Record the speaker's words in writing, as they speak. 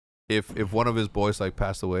if one of his boys like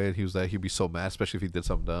passed away and he was like he'd be so mad, especially if he did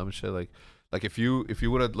something dumb and shit. Like if you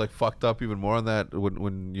would have like fucked up even more on that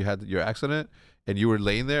when you had your accident and you were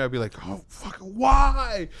laying there, I'd be like, oh fucking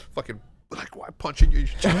why? Fucking like why punching you?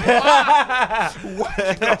 Why?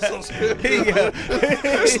 Why?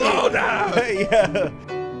 Slow down. Yeah.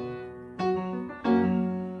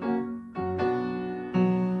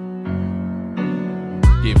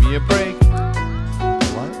 Give me a break.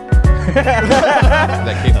 What?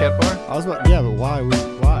 That Kit Kat bar? I was about, yeah, but why?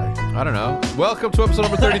 Why? I don't know. Welcome to episode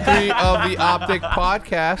number 33 of the Optic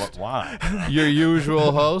Podcast. Why? Your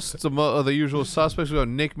usual hosts, the usual suspects. We got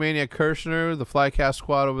Nick Maniac Kirshner, the Flycast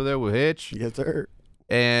squad over there with Hitch, Yes, sir.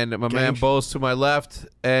 and my man Bose to my left,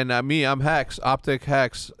 and me, I'm Hex, Optic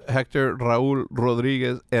Hex, Hector Raul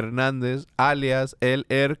Rodriguez Hernandez, alias El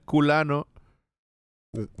Herculano.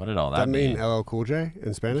 What did all Does that mean mean? LL Cool J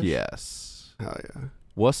in Spanish? Yes. Hell yeah.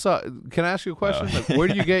 What's up? Can I ask you a question? Oh. Like, where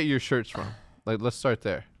do you get your shirts from? Like, let's start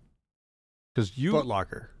there. Because you Foot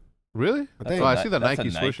Locker. really? I think. Oh, I see the That's a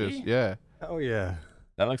Nike swooshes. Nike? Yeah. Oh yeah.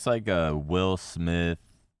 That looks like a Will Smith,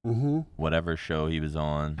 Mm-hmm. whatever show he was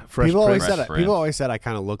on. Fresh People always Prince. said Prince. people always said I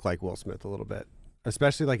kind of look like Will Smith a little bit,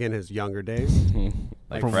 especially like in his younger days.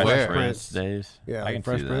 Like From Fresh where? Prince days. Yeah, I like can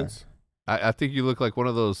Fresh see Prince. I think you look like one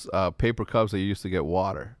of those paper cups that you used to get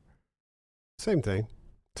water. Same thing.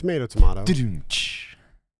 Tomato, tomato. that.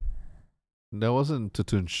 That wasn't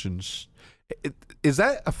Tutunshins. Is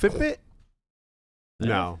that a Fitbit?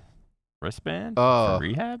 No. Wristband Oh. for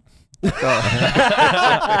rehab?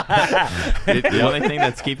 It- The only thing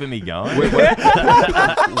that's keeping me going. Wait,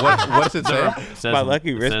 what's it say? Says, My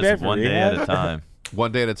lucky it wristband says for one day rehab? at a time.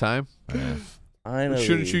 One day at a time? Yeah. Finally,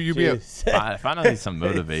 Shouldn't you be a- Finally need some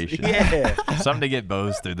motivation. Yeah. Something to get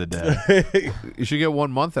Bose through the day. You should get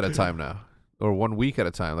 1 month at a time now. Or 1 week at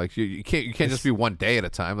a time. Like you can't just be one day at a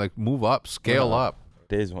time. Like move up, scale No. up.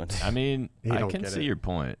 There's one. I mean, He I don't can get see it. your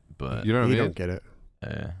point, but You know what I You mean? don't get it.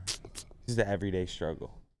 yeah. This is the everyday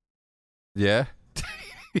struggle. Yeah.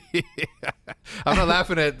 I'm not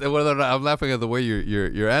laughing at whether or not I'm laughing at the way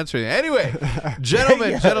you're answering. Anyway,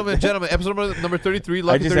 gentlemen, episode number 33,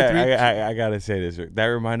 Lucky 33. I gotta say this. That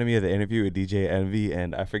reminded me of the interview with DJ Envy,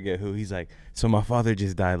 and I forget who. He's like, so my father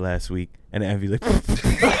just died last week, and Envy like, I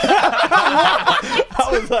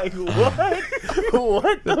was like, what?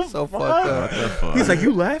 What the That's so fuck? fucked up. What the fuck? He's like,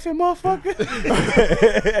 you laughing,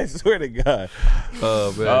 motherfucker? I swear to God.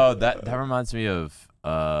 Oh man. Oh, that reminds me of.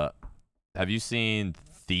 Have you seen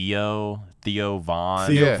Theo Vaughn?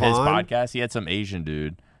 Theo Yeah. His Vaughn? podcast. He had some Asian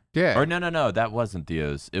dude. yeah. Or no, that wasn't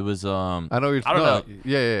Theo's. It was I know you're I don't know.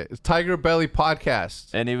 Yeah. It's Tiger Belly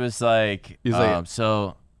Podcast. and he was like, He's like-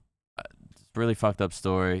 so it's a really fucked up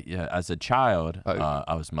story. Yeah, as a child,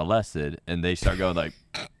 I was molested, and they start going like,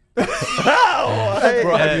 Bro,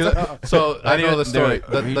 so I know the story.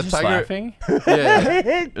 Were you The just Tiger. laughing? Yeah.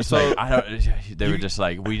 It's So- like, I don't. They were just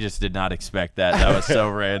like, we just did not expect that. That was so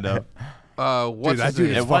random. What's that his dude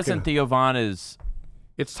name? is It wasn't Theo Vaughn. Is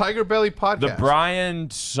It's Tiger Belly Podcast. the Brian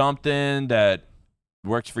something that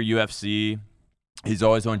works for UFC? He's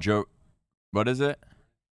always on Joe. What is it?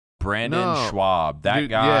 Brandon No. Schwab. That Dude,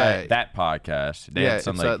 guy. yeah. That podcast. They Yeah, had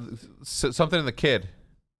some it's something in the Kid.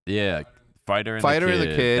 yeah. Fighter and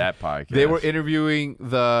the Kid. That podcast. They were interviewing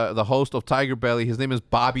the host of Tiger Belly. His name is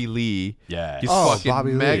Bobby Lee. Yeah. He's Oh, fucking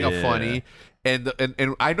Bobby Lee. mega Yeah. funny. And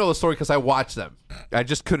I know the story because I watched them. I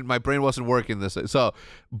just couldn't. My brain wasn't working this. So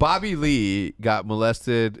Bobby Lee got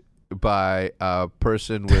molested by a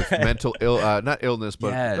person with mental not illness,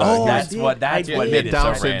 but Yeah, Oh, that's I what did. that's I what did. made it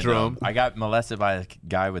Down so syndrome. random. I got molested by a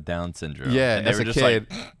guy with Down syndrome. yeah, and they as were a just kid,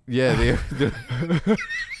 like, yeah, they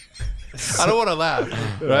I don't want to laugh,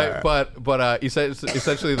 right? But he said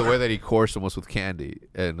essentially the way that he coursed him was with candy,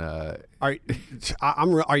 and Are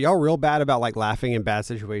y'all real bad about like laughing in bad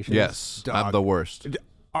situations? yes, I'm Dog. the worst.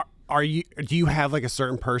 Are you? Do you have like a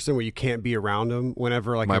certain person where you can't be around them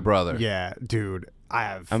whenever like My brother. Yeah, dude, I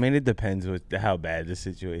have. I mean, it depends with how bad the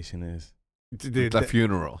situation is, dude, The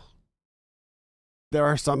funeral. there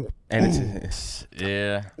are some and it's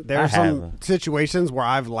yeah. there I are some have. situations where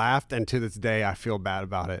I've laughed, and to this day I feel bad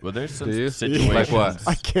about it. Well, there's some Do you? situations. Like what?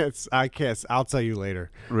 I can't. I'll tell you later.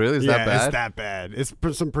 Really? Is yeah, that bad? it's that bad. It's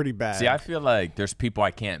some pretty bad. See, I feel like there's people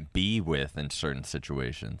I can't be with in certain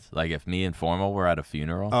situations. Like if me and Formal were at a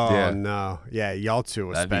funeral. Oh Yeah. no, yeah, y'all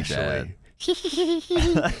two That'd be especially.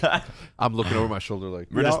 I'm looking over my shoulder like.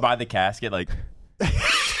 We're just by the casket, like.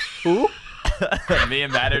 Who? Me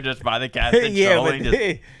and Matt are just by the casket, yeah, trolling,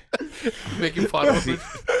 but just making fun of me.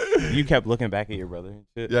 you kept looking back at your brother and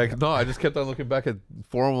shit. Yeah, no, I just kept on looking back at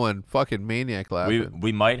Formal and fucking Maniac laughing.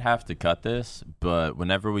 we might have to cut this, but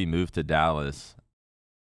whenever we move to Dallas,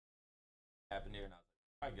 happened here, and I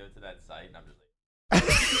was like, go to that site and I'm just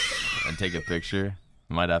like, and take a picture.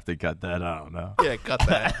 Might have to cut that. I don't know. Yeah, cut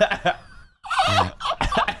that.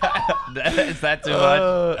 Is that too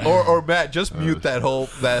much? Or Matt, just mute that whole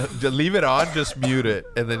just leave it on, just mute it,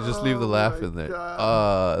 and then just leave the laugh in there.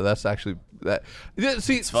 That's actually that. Yeah,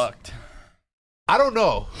 see, It's fucked. I don't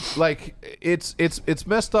know. Like it's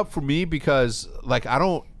messed up for me because like I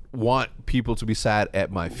don't want people to be sad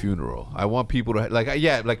at my funeral. I want people to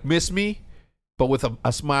like miss me, but with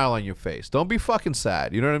a smile on your face. Don't be fucking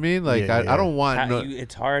sad. You know what I mean? Like Yeah, I don't want.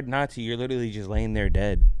 It's hard not to. You're literally just laying there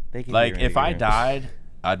dead. They can Like hear if I it. died,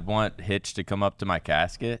 I'd want Hitch to come up to my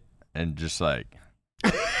casket and just like,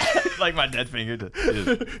 like my dead finger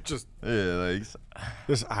to Just, yeah,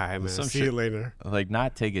 just, all right, man. Some See shit. you later. like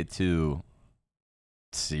not take it too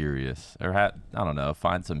serious or I don't know,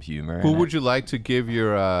 find some humor. Who would you like to give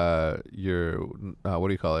your what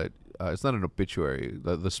do you call it? It's not an obituary.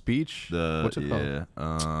 The speech. What's it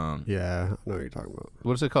called? Yeah, I know what you're talking about.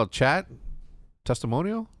 What is it called? Chat?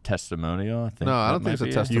 Testimonial? Testimonial? I think No, I that don't think it's might a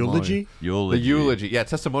be it. testimonial. Eulogy? Eulogy. The eulogy. Yeah,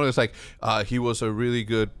 testimonial is like he was a really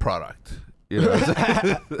good product. You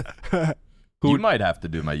know? You might have to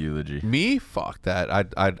do my eulogy. Me? Fuck that.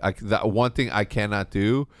 I that one thing I cannot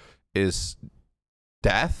do is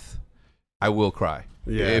death. I will cry.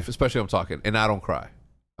 Yeah. Especially if I'm talking, and I don't cry.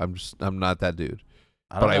 I'm not that dude.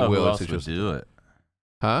 I don't But I know will who else to would just- do it.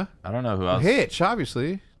 Huh? I don't know who else. Hitch,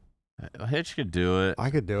 obviously. Hitch could do it.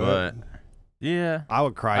 I could do but it. yeah, I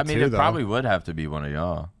would cry I mean, too, it though. probably would have to be one of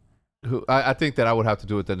y'all. Who? I think that I would have to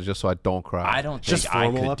do it then, just so I don't cry. I don't Just think I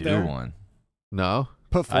formal could up do there? one. No.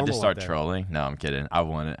 Put I just formal start up there. trolling. No, I'm kidding. I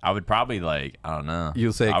wouldn't. I would probably like I don't know.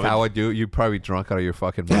 You'll say I would- how I do. You'd probably be drunk out of your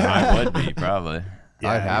fucking mind. I would be probably.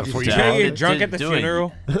 Yeah, I'd have before to. you You Yeah. can't die. get drunk Just at the do it.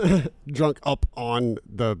 funeral. Drunk up on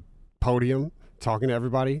the podium, talking to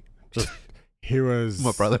everybody. Just he was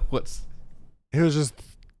My brother, what's He was just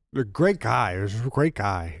a great guy. He was a great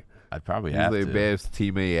guy. I'd probably have the to. best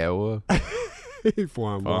teammate ever?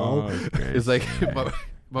 For him, Oh, well. it's crazy. It's like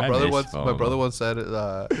my I brother miss once. My FOMO. brother once said,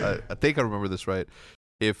 I think I remember this right.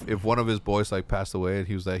 If one of his boys like passed away, and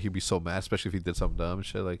he was like, he'd be so mad, especially if he did something dumb and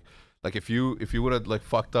shit. Like if you would have like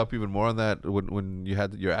fucked up even more on that when you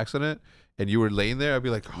had your accident and you were laying there, I'd be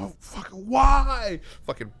like, oh fucking why,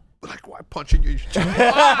 fucking like why punching you?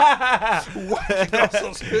 Why? Why you go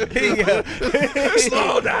so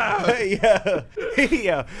slow down.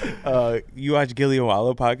 You watch Gilly and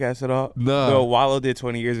Wallow podcast at all? No. So Wallow did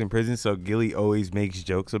 20 years in prison, so Gilly always makes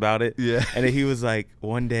jokes about it. Yeah. And then he was like,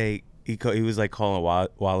 one day he was like calling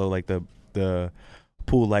Wallow like the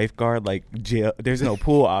pool lifeguard, like jail. There's no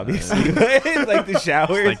pool, obviously. But it's like the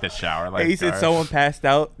showers. like the shower. And he said lifeguard. someone passed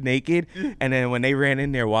out naked, and then when they ran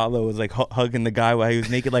in there, Wallow was like hugging the guy while he was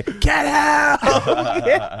naked, like, get out!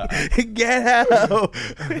 Get out!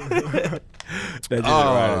 That just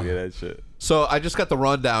reminded me of that shit. So I just got the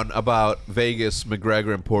rundown about Vegas,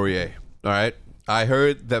 McGregor, and Poirier. All right. I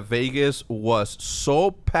heard that Vegas was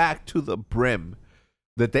so packed to the brim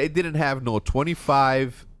that they didn't have no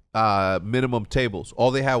 25 minimum tables.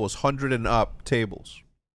 All they had was 100 and up tables.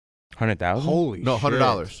 100,000? Holy No,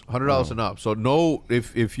 $100. shit. $100 and up. So no,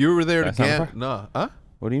 if you were there That's to not gamble, fair. no, huh?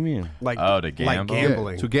 What do you mean? Like, Oh, to like gamble?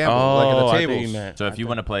 gambling. To gamble, like at the I thought tables. you meant- So if you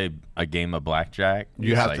want to play a game of blackjack,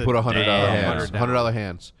 You it's have like, to put $100 damn. hands. $100 $100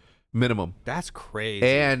 hands minimum. That's crazy.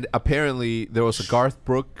 And apparently there was a Garth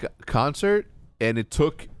Brooks concert, and it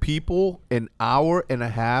took people an hour and a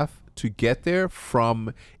half to get there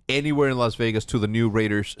from anywhere in Las Vegas to the new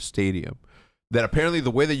Raiders stadium. That apparently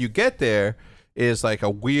the way that you get there is like a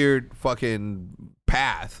weird fucking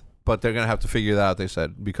path, but they're gonna have to figure that out. They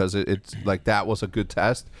said because it's like that was a good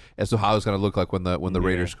test as to how it's gonna look like when the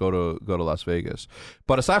Raiders go to Las Vegas.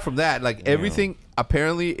 But aside from that, like everything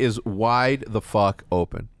apparently is wide the fuck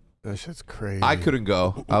open. that shit's crazy. I couldn't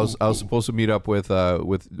go. I was supposed to meet up with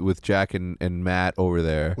Jack and Matt over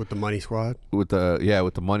there With the money squad. with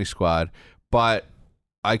the Money Squad, but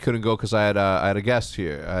I couldn't go because I had a guest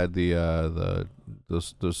here. I had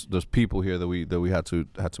those people here that we had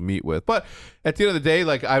to meet with. But at the end of the day,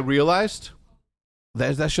 like I realized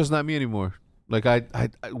that's just not me anymore. Like I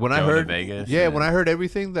when I Going to heard Vegas, yeah, yeah. when I heard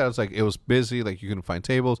everything, that was like it was busy. Like you couldn't find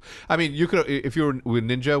tables. I mean, you could if you were with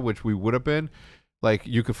Ninja, which we would have been. Like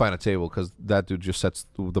you could find a table because that dude just sets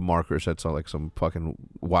the marker, sets on like some fucking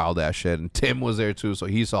wild ass shit, and Tim was there too, so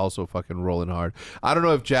he's also fucking rolling hard. I don't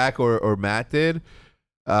know if Jack or Matt did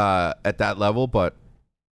at that level, but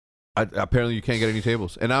apparently you can't get any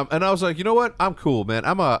tables. And I was like, you know what? I'm cool, man.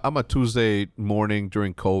 I'm a Tuesday morning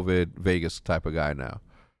during COVID Vegas type of guy now.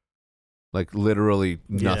 Like literally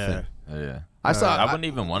nothing. Yeah. Yeah. I wouldn't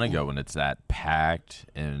even want to go when it's that packed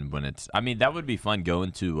and when it's. I mean, that would be fun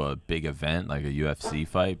going to a big event like a UFC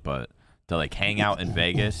fight, but to like hang out in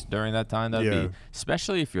Vegas during that time, that'd be,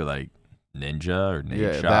 especially if you're like Ninja or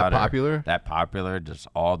Nate Shot, that popular, just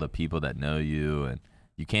all the people that know you, and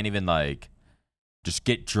you can't even like just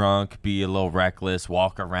get drunk, be a little reckless,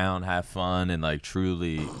 walk around, have fun, and like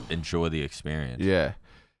truly enjoy the experience. Yeah.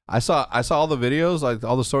 I saw all the videos, like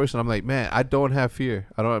all the stories, and I'm like, man, I don't have fear.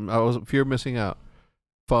 I was fear of missing out.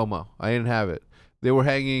 FOMO. I didn't have it. They were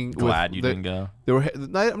hanging. Glad you didn't go. They were.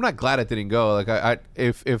 I'm not glad I didn't go. Like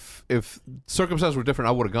if circumstances were different,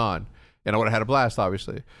 I would have gone, and I would have had a blast,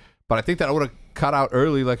 obviously. But I think that I would have cut out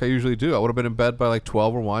early, like I usually do. I would have been in bed by like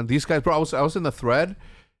 12 or 1. These guys, bro, I was in the thread,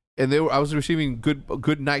 and I was receiving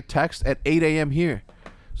good night text at 8 a.m. here.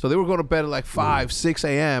 So they were going to bed at like 5, 6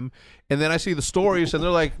 a.m. And then I see the stories, and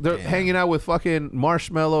they're hanging out with fucking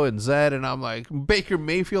Marshmello and Zed, and I'm like, Baker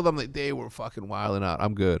Mayfield. I'm like, they were fucking wilding out.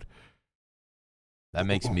 I'm good. That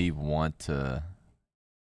makes me want to.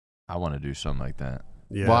 I want to do something like that.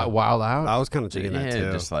 Yeah, wild out. I was kind of thinking that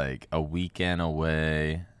too. Just like a weekend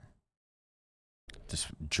away, just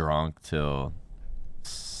drunk till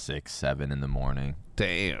 6, 7 in the morning.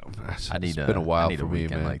 Damn, It's been a while for me,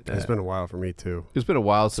 man. like that. It's been a while for me too. It's been a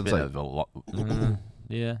while since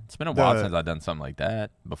yeah, it's been a while since I've done something like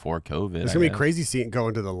that before COVID. It's gonna be crazy seeing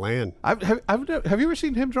going to the LAN. Have you ever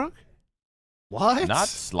seen him drunk? What? Not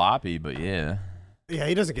sloppy, but yeah. Yeah,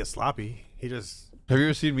 he doesn't get sloppy. He just. Have you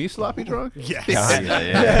ever seen me sloppy drunk? Yes.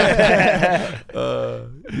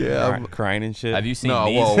 Yeah. I'm crying and shit. Have you seen no,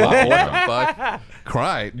 me? whoa, what the fuck?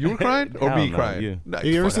 Crying? You were crying or me no, crying? you. No, Have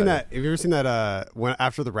you ever fuck seen out that? Have you ever seen that? When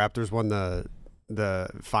after the Raptors won the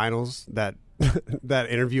finals, that that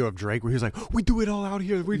interview of Drake where he was like, "We do it all out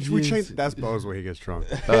here. We change." That's Bo's when he gets drunk.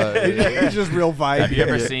 He's just real vibe. Have you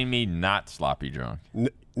ever seen me not sloppy drunk?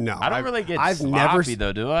 No, I don't really get I've sloppy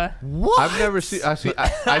though, do I? What? I've never seen.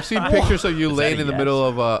 I've seen pictures of you laying in the middle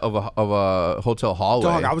of a hotel hallway.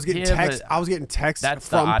 Dog, I was getting texts. I was getting texts That's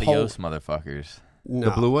from the adios motherfuckers. No.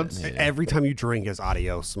 The blue ones? Yeah. Every time you drink is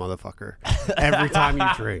adios, motherfucker. Every time you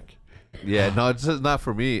drink. Yeah, no, it's just not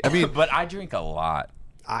for me. I mean, But I drink a lot.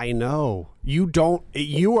 I know. You don't.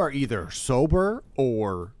 You are either sober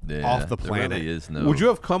or off the planet. There really is no would you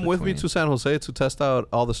have come with me between. to San Jose to test out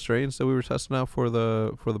all the strains that we were testing out for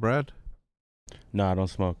the brand? No, I don't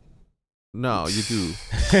smoke. No, you do.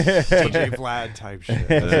 TJ Vlad type shit.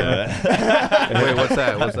 Wait, what's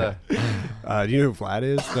that? What's that? Do you know who Vlad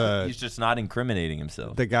is? He's just not incriminating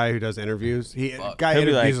himself. The guy who does interviews. Guy He'll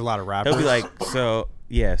be interviews like- a lot of rappers. He'll be like,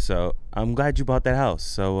 so I'm glad you bought that house.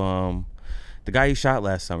 So the guy you shot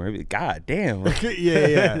last summer, he'll be like, God damn.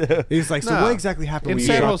 yeah. He's like, so Nah. what exactly happened In when you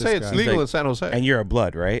San shot Jose, this it's guy? legal like- in San Jose. And you're a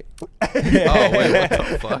blood, right? Oh, wait, what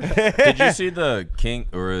the fuck? Did you see the King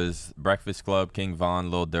or his Breakfast Club? King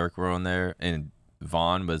Von, Lil Durk were on there, and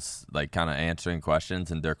Von was like kind of answering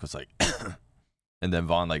questions, and Durk was like, and then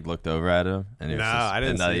Von like looked over at him, and he was I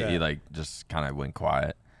didn't and see he that. like just kind of went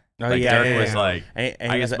quiet. Oh, Like yeah, Durk yeah, was yeah. like, And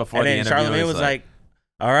I he guess was- before and the then interview, Charlamagne he was was like,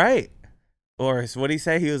 all right. Or what did he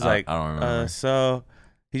say? He was like, I don't remember. So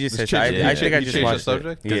he just Just said, change- I you think I change just the watched it.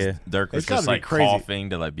 subject? Yeah. Dirk was It's gotta just be like crazy. coughing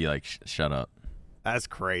to like be like, shut up. That's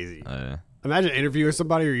crazy. Yeah. Imagine interviewing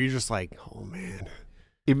somebody or you're just like, oh man,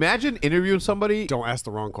 Imagine interviewing somebody. don't ask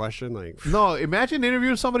the wrong question. Like, No, imagine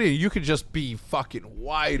interviewing somebody and you could just be fucking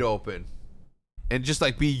wide open and just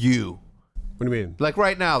like be you. what do you mean? Like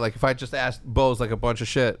right now, like if I just asked Bose like a bunch of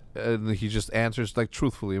shit and he just answers like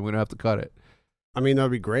truthfully and we don't have to cut it. I mean,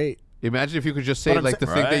 that'd be great. Imagine if you could just say But I'm like the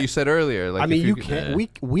sa- thing that Right. you said earlier. Like I mean, if you could- can. Yeah.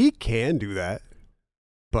 We can do that,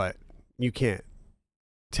 but you can't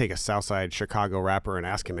take a Southside Chicago rapper and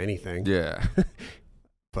ask him anything. Yeah.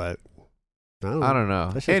 But I don't know.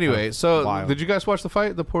 That shit's Anyway, kinda so wild. did you guys watch the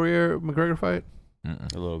fight, the Poirier McGregor fight?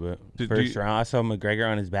 Mm-mm. A little bit. Did First you- round, I saw McGregor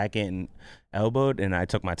on his back getting elbowed, and I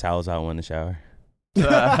took my towels out and went in the shower. You're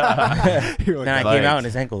like, Then I Like- came out and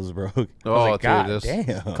his ankles broke. I was Oh, like, dude, God this-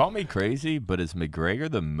 damn. Call me crazy, but is McGregor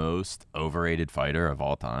the most overrated fighter of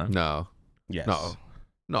all time? No. Yes.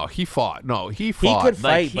 No, he fought. No, he He fought. could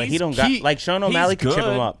Like, fight, but he he's- don't got he- like Sean he's O'Malley could chip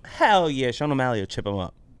good. him up. Hell yeah, Sean O'Malley will chip him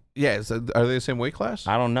up. Yeah, are they the same weight class?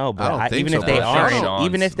 I don't know, but I don't think even so, if they bro. aren't, Sean's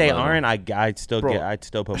even if they little. aren't, I'd still Bro, I'd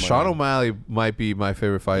still put money. Sean on him. O'Malley might be my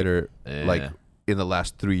favorite fighter Yeah. like in the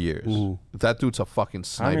last 3 years. Ooh. That dude's a fucking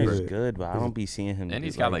Connor's sniper. good, but I don't be seeing him. And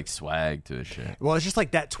he's got like swag to his shit. well, it's just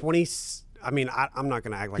like that 20. I mean, I'm not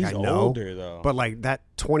gonna act like he's I know, older though. but like that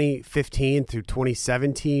 2015 through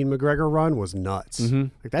 2017 McGregor run was nuts.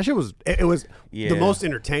 Mhm. Like that shit was. It was Yeah. the most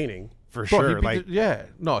entertaining for Bro, sure. Like,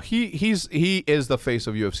 he is the face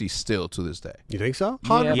of UFC still to this day. you think so?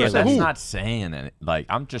 100%. Yeah, that's Who? not saying it. Like,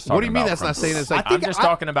 I'm just talking What do you mean about that's from- not saying it? It's like- I'm just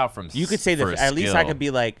talking about from You could say for that. At least I could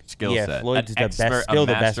be like, skill yeah, set. Floyd's An the expert, best, still a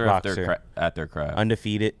the best master of boxer, at their craft.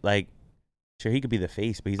 undefeated. Like, sure, he could be the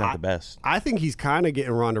face, but he's not the best. I think he's kind of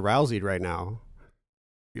getting Ronda Rousey right now.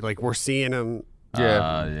 Like, we're seeing him.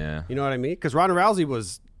 Yeah. You know what I mean? Because Ronda Rousey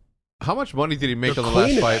was. How much money did he make They're on the last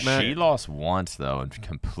cleaning fight, that man? She lost once though and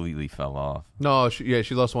completely fell off. No,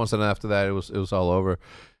 she lost once, and after that, it was all over.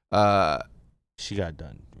 She got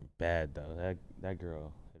done bad though. That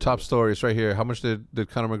girl. Top stories right here. How much did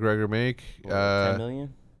Conor McGregor make? 10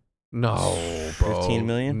 million. No, bro. 15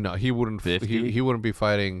 million? No, he wouldn't. 50? He wouldn't be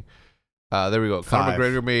fighting. There we go. Conor 5.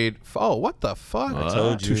 McGregor made. Oh, what the fuck? I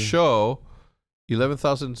told To you. show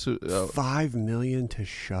 11,000 to. $5 million to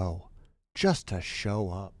show. Just to show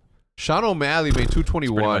up. Sean O'Malley made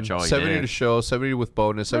 221. much all he 70 did. to show, 70 with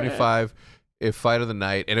bonus, 75 if fight of the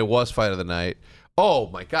night, and it was fight of the night. Oh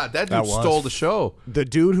my God, that dude That was. stole the show. The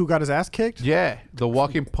dude who got his ass kicked? Yeah, the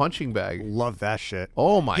walking punching bag. Love that shit.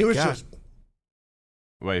 Oh my He was God. just.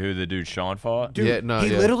 Wait, who the dude Sean fought? Dude, Yeah, no,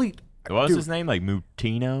 he yeah. literally. What was dude, his name? Like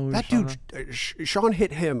Mutino? Or That something? dude, Sean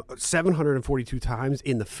hit him 742 times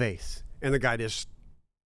in the face, and the guy just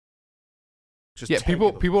Yeah, taking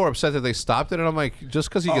him. people are upset that they stopped it, and I'm like, just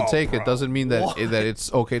because you can Oh, take bro. it doesn't mean that What? that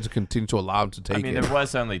it's okay to continue to allow him to take I mean, it. there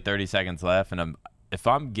was only 30 seconds left, and if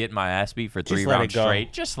I'm getting my ass beat for 3 Just let rounds it go.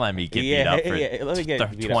 straight, just let me get beat Yeah, up for yeah, let me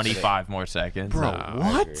get beat up 25 more seconds. Bro, No.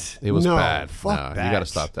 what? It was no, bad. Fuck No, that. you got to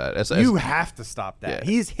stop that. You have to stop that. Yeah.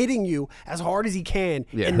 He's hitting you as hard as he can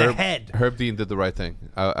in Herb, the head. Herb Dean did the right thing.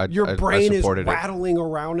 Your I brain is supported it. rattling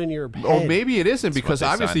around in your head. Or maybe it isn't what because they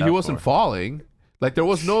obviously signed he up wasn't for. falling. Like there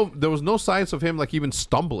was no signs of him like even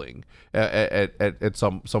stumbling at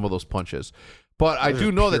some of those punches. But I There's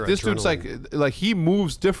do know that pure this dude's like he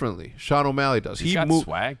moves differently. Sean O'Malley does. He's He got moves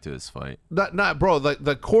swag to his fight. not bro.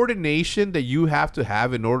 The coordination that you have to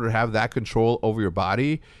have in order to have that control over your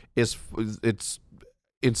body it's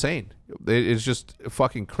insane. It's just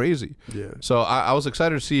fucking crazy. Yeah. So I was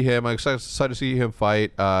excited to see him. I'm excited to see him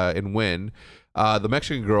fight and win. The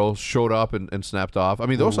Mexican girl showed up and snapped off. I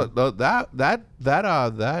mean, those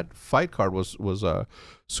that fight card was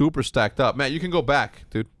super stacked up. Matt, you can go back,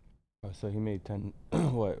 dude. Oh, so he made 10.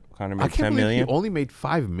 What? Conor I made can't 10 believe million. he only made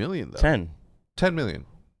 5 million though. 10. 10 million.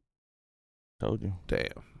 Told you. Damn.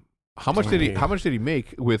 How much did he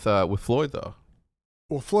make with Floyd though?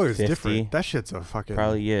 Well, Floyd is 50. different. That shit's a fucking.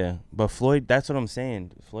 Probably, yeah. But Floyd, that's what I'm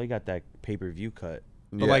saying. Floyd got that pay-per-view cut.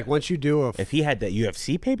 But like once you do a. If he had that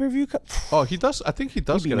UFC pay-per-view cut, Oh, he does. I think he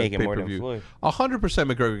does he'd be get a making more than pay-per-view. Floyd. 100%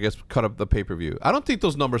 McGregor gets cut up the pay-per-view. I don't think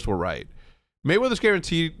those numbers were right. Mayweather's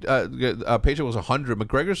guaranteed paycheck was 100.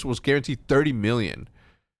 McGregor's was guaranteed 30 million.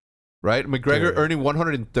 Right? McGregor Dude. earning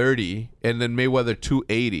 130 and then Mayweather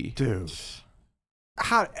 280. Dude.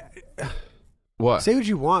 How. What? Say what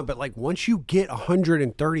you want, but like once you get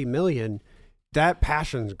 130 million, that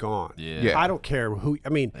passion's gone. Yeah. I don't care who. I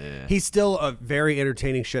mean, Yeah. he's still a very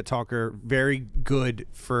entertaining shit talker, very good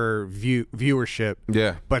for viewership.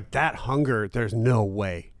 Yeah. But that hunger, there's no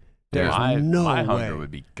way. There's my no way, hunger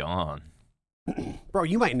would be gone. bro.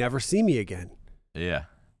 You might never see me again. Yeah.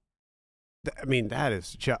 I mean, that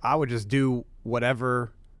is. I would just do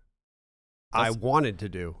whatever I That's- wanted to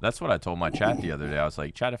do. That's what I told my chat the other day. I was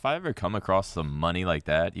like, chat, if I ever come across some money like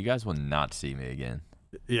that, you guys will not see me again.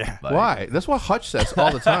 Yeah. Like, Why? That's what Hutch says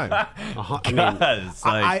all the time. I mean, 'Cause,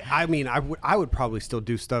 like, I mean, I would probably still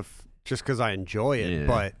do stuff just because I enjoy it, Yeah.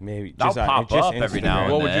 but maybe I'll just pop up every now Instagram.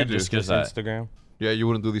 and What would you then. do? Just Just 'cause Instagram. Yeah, you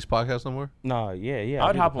wouldn't do these podcasts no more? No, yeah. I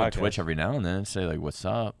would do hop the on podcast. Twitch every now and then and say like, "What's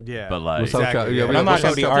up?" Yeah. But like, What's up, Exactly, Cal- yeah. yeah, I'm not what's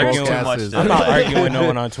gonna up, be Cal- arguing podcast much is- to- I'm not arguing with no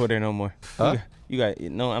one on Twitter no more. Huh? You got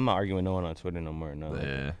no. I'm not arguing with no one on Twitter no more. No,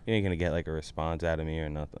 Yeah. you ain't gonna get like a response out of me or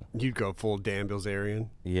nothing. you'd go full Dan Bilzerian.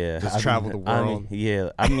 Yeah, Just I mean, travel the world.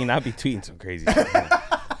 I mean, I'd be tweeting some crazy shit,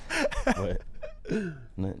 but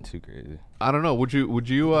nothing too crazy. I don't know. Would you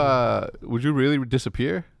really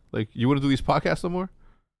disappear? Like you wouldn't do these podcasts no more?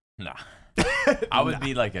 Nah. I would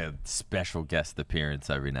be like a special guest appearance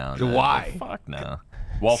every now and then. Why? Like, fuck no.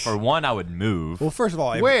 Well, for one, I would move Well, first of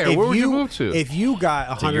all, Where would you move to? If you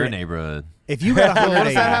got to your 100, neighborhood. if you got What 180,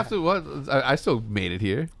 does that have to? What? I still made it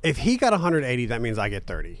here. if he got 180, that means I get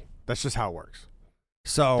 30. That's just how it works.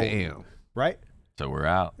 So, Damn. right? So we're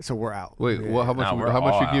out. So we're out. Wait, well, how much? Nah, we're how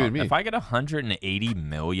much all you giving out. me? If I get $180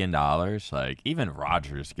 million, like even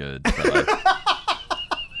Roger's good. For,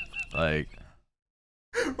 like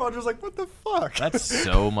Roger's like, what the fuck? that's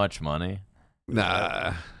so much money.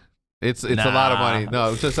 Nah, it's a lot of money.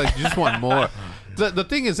 No, it's just like you just want more. The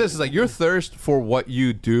thing is this is like your thirst for what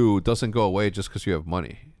you do doesn't go away just because you have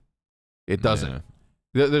money. It doesn't. Yeah.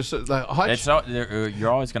 There's like Hutch. You're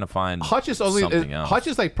always gonna find Hutch is only something else. Hutch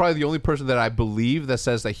is like probably the only person that I believe that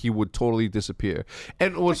says that he would totally disappear.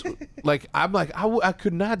 And was like I'm like I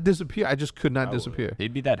could not disappear. I just could not disappear.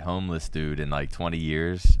 He'd be that homeless dude in like 20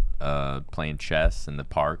 years, playing chess in the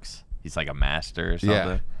parks. He's like a master or something.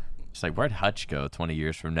 Yeah. It's like, where'd Hutch go 20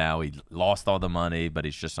 years from now? He lost all the money, but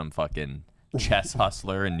he's just some fucking chess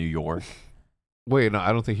hustler in New York. Wait, no,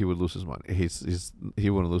 I don't think he would lose his money. He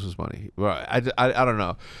wouldn't lose his money. Well, I don't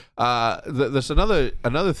know. There's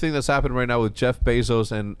another thing that's happened right now with Jeff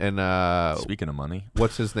Bezos and Speaking of money,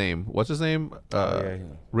 what's his name? Yeah.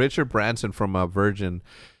 Richard Branson from Virgin.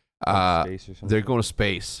 Space or something. They're going to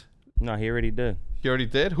space. No, he already did. He already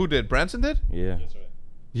did. Who did? Branson did. Yeah.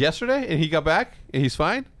 Yesterday, and he got back, and he's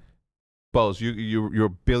fine. Bose, you're a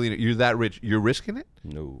billionaire. You're that rich. You're risking it.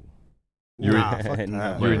 No. Nah, fuck that.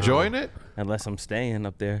 No. You're enjoying it. Unless I'm staying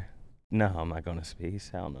up there. No, I'm not going to space.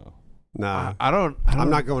 Hell no. Nah, I don't. I'm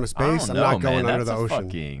not going to I don't space. I'm know, not going man. under the That's a ocean.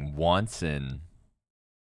 fucking once in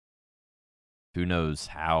who knows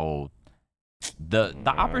how. The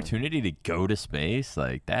opportunity to go to space,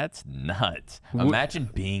 like that's nuts. Imagine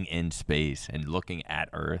being in space and looking at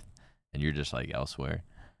Earth, and you're just like elsewhere.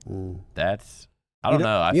 That's I don't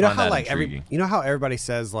know. I you know find how that like intriguing. you know how everybody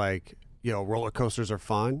says like roller coasters are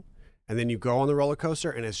fun, and then you go on the roller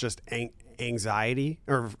coaster and it's just anxiety,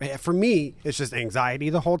 or for me it's just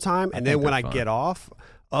anxiety the whole time, and then when I get off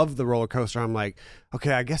of the roller coaster I'm like,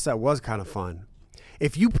 okay, I guess that was kind of fun.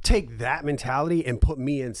 If you take that mentality and put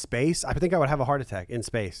me in space, I think I would have a heart attack in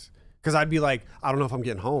space. Because I'd be like, I don't know if I'm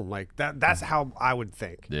getting home. Like that's how I would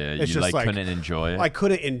think. Yeah, it's you just like couldn't enjoy it. I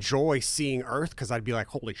couldn't enjoy seeing Earth because I'd be like,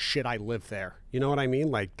 holy shit, I live there. You know what I mean?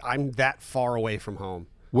 Like I'm that far away from home.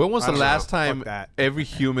 When was I the don't know. last Fuck time that. every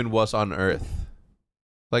human was on Earth?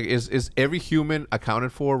 Like, is every human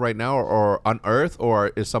accounted for right now, or on Earth, or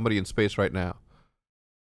is somebody in space right now?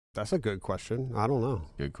 That's a good question. I don't know.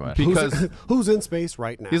 Good question. Because Who's in space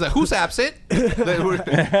right now? he's like, who's absent?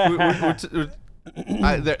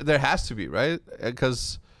 There has to be, right?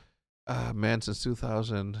 Because man, since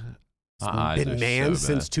 2000, been man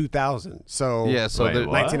since 2000. So yeah, so Wait, what?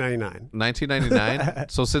 1999. 1999.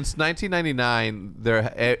 So since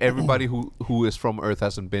 1999, everybody who is from Earth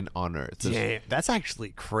hasn't been on Earth. Damn, that's actually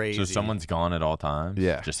crazy. So someone's gone at all times.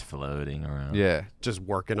 Yeah. just floating around. Yeah, just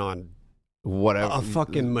working on whatever. a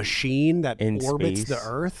fucking machine that In orbits space. the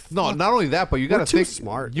Earth. No, not only that, but you gotta too think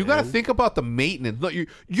smart, You gotta man. think about the maintenance. No,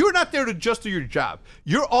 you're not there to just do your job.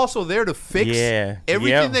 You're also there to fix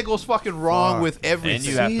everything that goes fucking wrong Fuck. with everything. And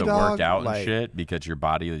you have to work dog, out like- and shit because your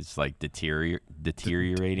body is like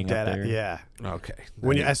deteriorating up there. Yeah. Okay.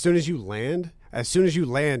 As soon as you land,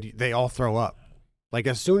 they all throw up. Like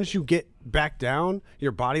as soon as you get back down,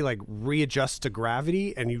 your body like readjusts to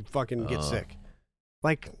gravity and you fucking get sick.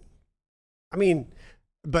 Like, I mean,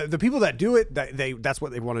 but the people that do it, that's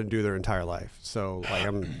what they want to do their entire life. So like,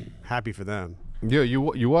 I'm happy for them. Yeah, you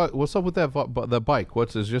what's up with the bike?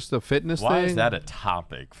 Is just a fitness Why thing? is that a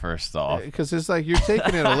topic? First off, Because it's like you're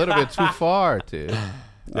taking it a little bit too far, dude.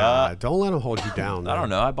 Don't let them hold you down. I don't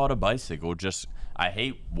know. I bought a bicycle. I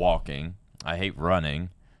hate walking. I hate running.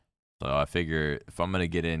 So I figure if I'm gonna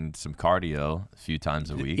get in some cardio a few times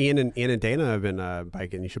a week, Ian and Dana have been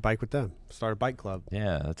biking. You should bike with them. Start a bike club.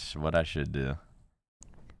 yeah, that's what I should do.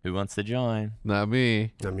 Who wants to join? Not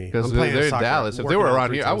me. I mean, Because I'm playing they're in soccer, Dallas. If they working were out around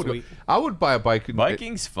 3 here, I times would a week. I would buy a bike.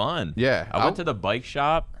 Biking's fun. Yeah, I went to the bike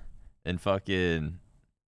shop and fucking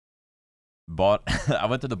bought. I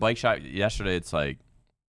went to the bike shop yesterday. It's like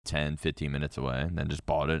 10, 15 minutes away, and then just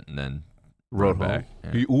bought it and then rode rode home. back.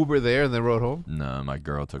 Yeah. You Uber there and then rode home. No, my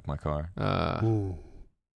girl took my car. Ooh.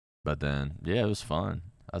 But then, yeah, it was fun.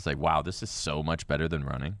 I was like, wow, this is so much better than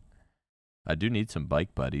running. I do need some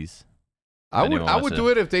bike buddies. I Anyone would wants do to-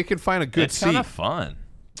 it if they could find a good It's seat. kind of fun.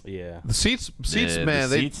 Yeah. The seats, Yeah, the man,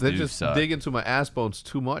 seats they do just suck. dig into my ass bones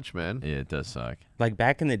too much, man. Yeah, it does suck. Like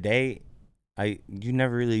back in the day, you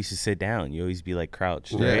never really used to sit down. You always be like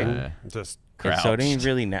crouched, right? Yeah. Just And so it Crouched.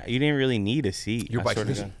 you didn't really need a seat. Your I bike swear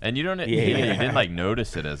to is- God. And you don't, Yeah. you didn't like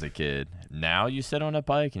notice it as a kid. Now you sit on a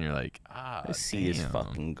bike and you're like, This seat is damn.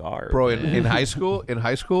 fucking garbage. Bro, in high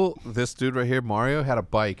school, this dude right here, Mario, had a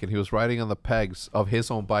bike and he was riding on the pegs of his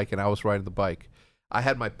own bike, and I was riding the bike. I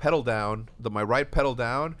had my pedal down, my right pedal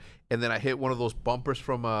down, and then I hit one of those bumpers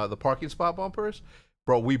from the parking spot bumpers.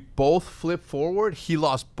 Bro, we both flipped forward. He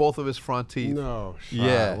lost both of his front teeth. no.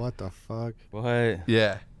 Yeah. What the fuck? What?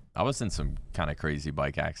 Yeah. I was in some kind of crazy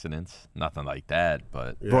bike accidents. Nothing like that,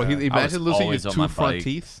 but Bro, Yeah. imagine losing your always on my 2 front bike.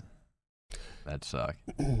 teeth. that sucked.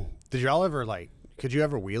 Did y'all ever could you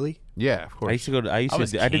ever wheelie? Yeah, of course. I used to go. I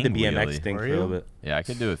was did the king BMX wheelie. thing Were for a little you? bit. Yeah, I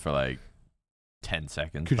could do it for like 10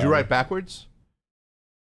 seconds. Could you ride backwards?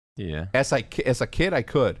 Yeah. As a kid, I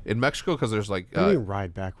could in Mexico because there's like. What do you mean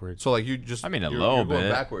ride backwards? So like you just. I mean, you're little going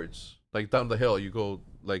bit. backwards, like down the hill. You go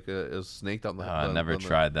like a snake down the. I never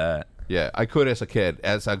tried that. Yeah, I could as a kid.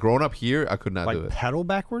 As a grown up here, I could not do Like it. pedal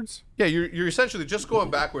backwards? Yeah, you're essentially just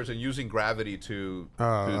going backwards and using gravity to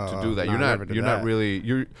do that. No, I never did You're not that. really.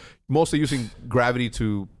 You're mostly using gravity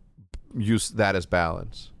to use that as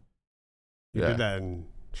balance. You Yeah. did that in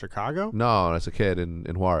Chicago? No, as a kid in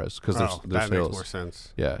Juarez because there's that hills. makes more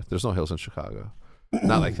sense. Yeah, there's no hills in Chicago.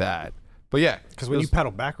 Not like that. But yeah, Because when you there's-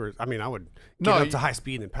 pedal backwards, I mean, I would get No, up you- to high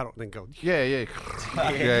speed and pedal, then go. yeah,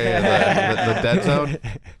 the dead zone.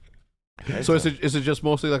 So is it just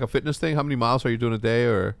mostly like a fitness thing? How many miles are you doing a day,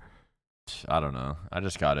 or? I don't know. I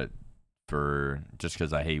just got it just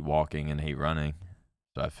because I hate walking and hate running.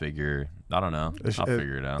 So I figure, I don't know. I'll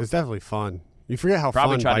figure it out. It's definitely fun. You forget how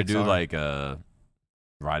Probably fun try to bikes do are. like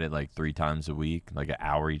ride it like 3 times a week, like an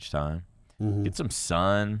hour each time. Mhm. Get some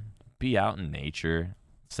sun, be out in nature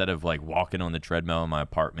instead of like walking on the treadmill in my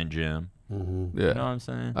apartment gym. Mhm. Yeah, You know what I'm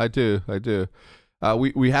saying? I do.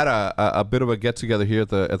 We had a bit of a get together here at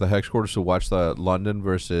the headquarters to watch the London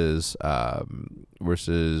versus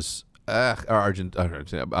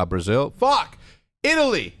Argentina, Brazil. Fuck,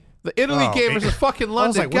 Italy. The Italy Oh, game versus fucking I was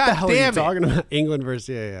London. like, what God the hell are you damn it. talking about? England versus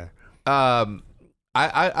yeah.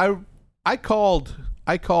 I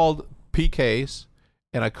called PKs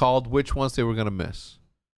and I called which ones they were gonna miss.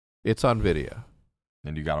 It's on video.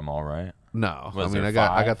 And you got them all right. No, Was I mean there I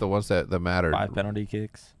got 5? the ones that mattered. 5 penalty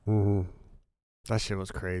kicks. Mm-hmm. That shit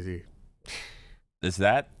was crazy. Is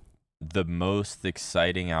that the most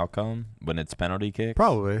exciting outcome when it's penalty kicks?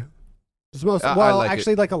 Probably. It's most, I well, like it.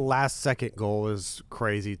 actually, like a last second goal is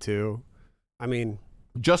crazy too. I mean,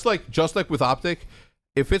 Just like with Optic,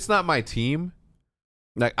 if it's not my team,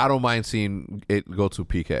 like I don't mind seeing it go to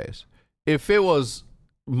PKs. If it was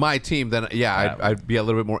my team, then yeah, I'd be a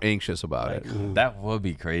little bit more anxious about it. That would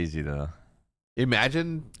be crazy though.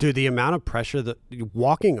 Imagine, dude, the amount of pressure that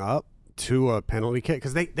walking up to a penalty kick,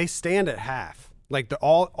 because they stand at half. Like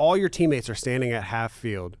all your teammates are standing at half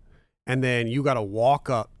field, and then you got to walk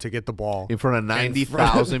up to get the ball in front of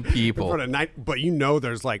 90,000 people. But you know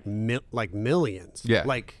there's like millions. Yeah.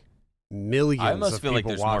 Like millions. I almost of feel like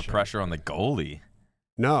people there's watching. more pressure on the goalie.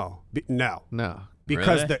 No. No.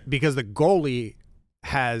 Because Really? because the goalie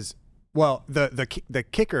has the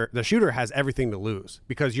kicker, the shooter has everything to lose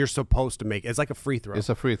because you're supposed to make it. It's like a free throw. It's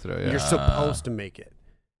a free throw, yeah. You're supposed to make it.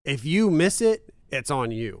 If you miss it, it's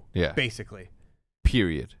on you. Yeah. Basically.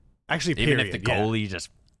 Period. Actually, Even period. if the goalie just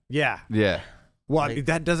Yeah. Yeah. Well, I Like- mean,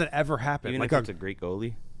 that doesn't ever happen. Even Like if it's a great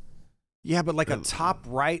goalie. yeah, but like a top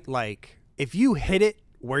right, like if you hit it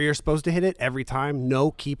where you're supposed to hit it every time,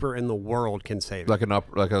 no keeper in the world can save it. Like on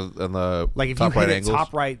the Like if top you hit right it angles.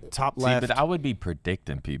 top right, top see, left. but I would be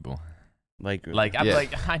predicting people. Like I'm Yeah.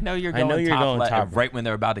 like, I know you're I going know you're top going left. top. Right when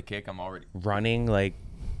they're about to kick, I'm already running, like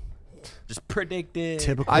just predicted.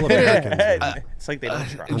 Typical I did it. Americans. man. it's like they don't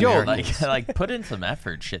try. Yo, like put in some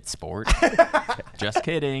effort, shit sport. Just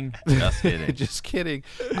kidding. Just kidding. Just kidding.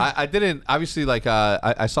 I didn't obviously like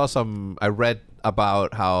I saw I read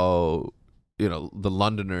about how the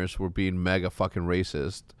Londoners were being mega fucking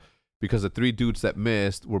racist because the 3 dudes that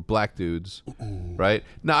missed were black dudes, right?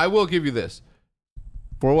 Now I will give you this.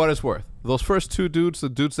 For what it's worth, those first 2 dudes, the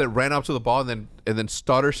dudes that ran up to the ball and then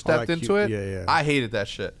stutter stepped that into cute- it, yeah. I hated that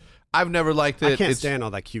shit. I've never liked it. I can't It's- stand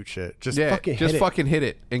all that cute shit. Just yeah, fucking just hit fucking hit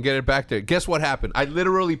it and get it back there. Guess what happened? I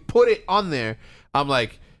literally put it on there. I'm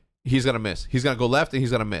like, he's gonna miss. He's gonna go left and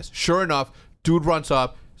he's gonna miss. Sure enough, dude runs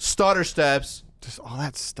up, stutter steps. Just all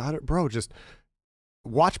that stutter, bro. Just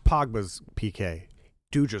watch Pogba's PK.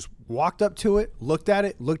 Dude just walked up to it, looked at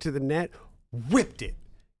it, looked at the net, whipped it,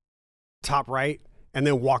 top right, and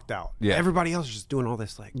then walked out. Yeah. Everybody else is just doing all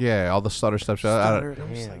this like Yeah, all the stutter steps. I stutter. don't- And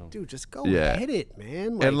I'm just Damn. like, dude, just go Yeah. hit it,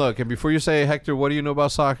 man. Like, and look, and before you say, Hector, what do you know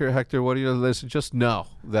about soccer? Hector, what do you listen? Just know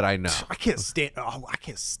that I know. I can't stand. Oh, I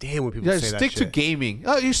can't stand when people Yeah, say that stick to shit. gaming.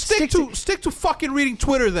 You stick to fucking reading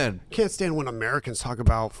Twitter then. Can't stand when Americans talk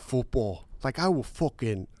about football. Like I will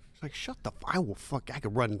fucking. Like shut the. I will fuck. I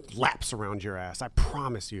could run laps around your ass. I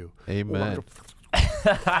promise you. Amen.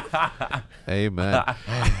 Amen.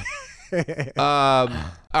 All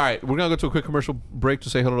right, we're gonna go to a quick commercial break to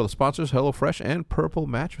say hello to the sponsors, HelloFresh and Purple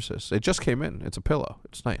Mattresses. It just came in. It's a pillow.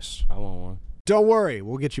 It's nice. I want one. Don't worry,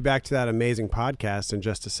 we'll get you back to that amazing podcast in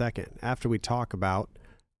just a second after we talk about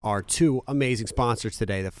our 2 amazing sponsors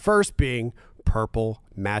today. The first being Purple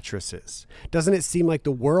Mattresses. Doesn't it seem like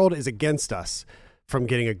the world is against us from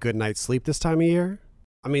getting a good night's sleep this time of year?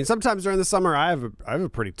 I mean, sometimes during the summer, I have a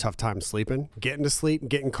pretty tough time sleeping, getting to sleep,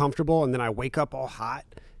 getting comfortable, and then I wake up all hot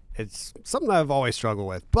It's something I've always struggled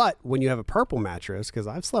with. But when you have a Purple mattress, because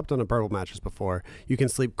I've slept on a Purple mattress before, you can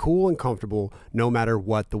sleep cool and comfortable no matter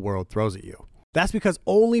what the world throws at you. That's because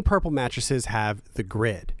only Purple mattresses have the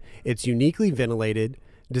grid. Its uniquely ventilated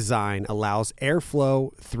design allows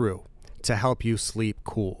airflow through to help you sleep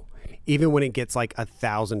cool, even when it gets like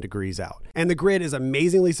 1,000 degrees out. And the grid is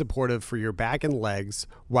amazingly supportive for your back and legs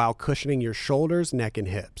while cushioning your shoulders, neck, and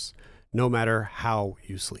hips, no matter how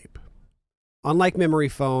you sleep. Unlike memory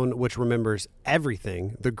foam, which remembers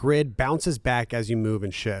everything, the grid bounces back as you move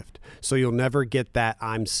and shift, so you'll never get that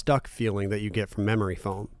I'm stuck feeling that you get from memory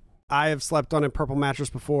foam. I have slept on a Purple mattress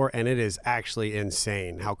before, and it is actually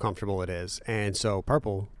insane how comfortable it is. And so,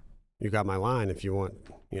 Purple, you got my line if you want,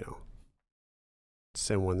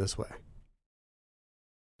 send one this way.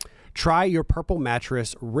 Try your Purple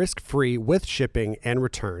mattress risk-free with shipping and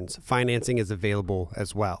returns. Financing is available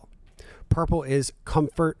as well. Purple is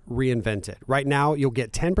comfort reinvented. Right now, you'll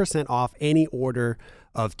get 10% off any order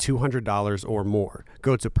of $200 or more.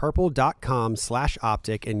 Go to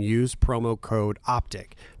purple.com/optic and use promo code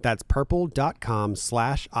OPTIC. That's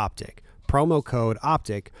purple.com/optic. Promo code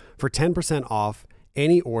OPTIC for 10% off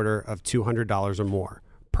any order of $200 or more.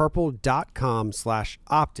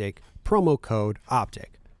 Purple.com/optic. Promo code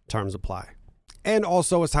OPTIC. Terms apply. And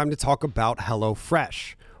also, it's time to talk about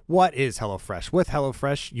HelloFresh. What is HelloFresh? With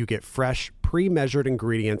HelloFresh, you get fresh, pre-measured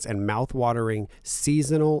ingredients and mouth-watering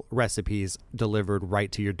seasonal recipes delivered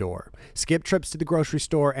right to your door. Skip trips to the grocery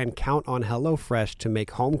store and count on HelloFresh to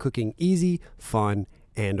make home cooking easy, fun,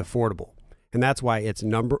 and affordable. And that's why it's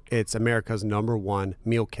America's #1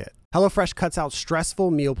 meal kit. HelloFresh cuts out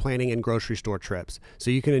stressful meal planning and grocery store trips,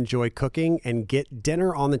 so you can enjoy cooking and get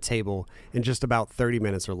dinner on the table in just about 30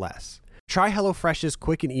 minutes or less. Try HelloFresh's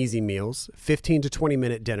quick and easy meals, 15 to 20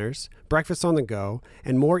 minute dinners, breakfast on the go,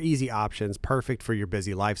 and more easy options perfect for your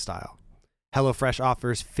busy lifestyle. HelloFresh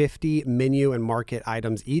offers 50 menu and market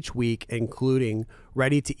items each week, including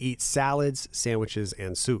ready-to-eat salads, sandwiches,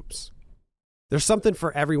 and soups. There's something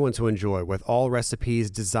for everyone to enjoy, with all recipes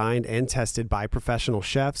designed and tested by professional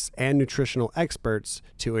chefs and nutritional experts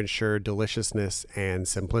to ensure deliciousness and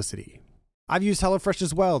simplicity. I've used HelloFresh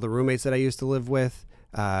as well. The roommates that I used to live with,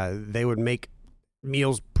 they would make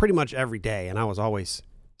meals pretty much every day, and I was always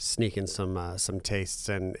sneaking some tastes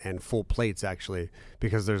and full plates, actually,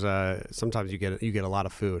 because there's sometimes you get a lot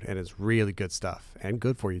of food, and it's really good stuff and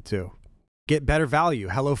good for you too. Get better value.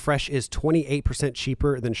 HelloFresh is 28%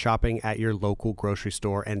 cheaper than shopping at your local grocery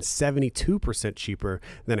store and 72% cheaper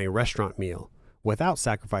than a restaurant meal without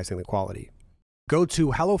sacrificing the quality. Go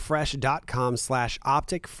to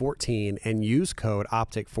HelloFresh.com/optic14 and use code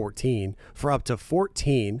OPTIC14 for up to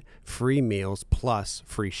 14 free meals plus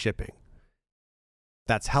free shipping.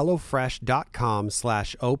 That's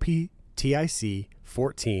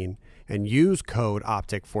HelloFresh.com/OPTIC14 and use code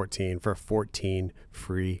OPTIC14 for 14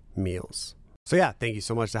 free meals. So yeah, thank you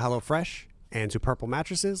so much to HelloFresh and to Purple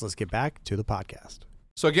Mattresses. Let's get back to the podcast.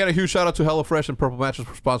 So again, a huge shout out to HelloFresh and Purple Mattress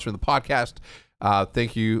for sponsoring the podcast.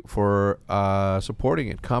 Thank you for supporting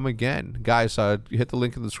it. Come again. Guys, hit the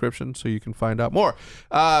link in the description so you can find out more.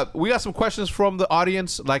 We got some questions from the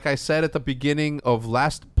audience. Like I said at the beginning of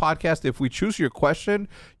last podcast, if we choose your question,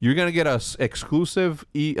 you're going to get an exclusive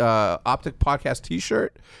Optic Podcast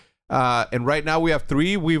t-shirt. And right now we have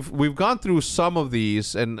 3. We've gone through some of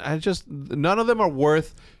these, and none of them are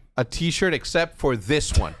worth a t-shirt except for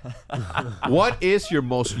this one. What is your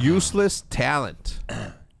most useless talent?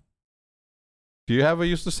 Do you have a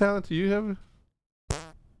useless talent? Do you have?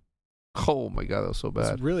 Oh my god, that was so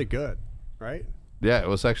bad. It's really good, right? Yeah, it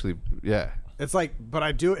was actually, yeah. It's like,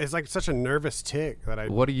 it's like such a nervous tick that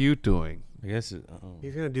What are you doing? I guess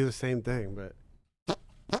he's gonna do the same thing, but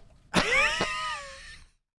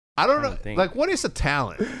I don't know. Like, what is a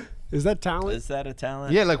talent? Is that talent? Is that a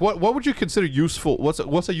talent? Yeah, like what would you consider useful?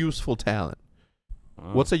 What's a useful talent?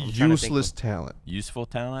 What's a useless talent? Useful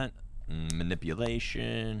talent?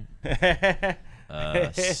 Manipulation.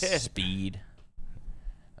 Speed.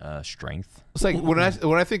 Strength. It's like when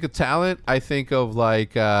I think of talent, I think of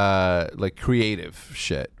like creative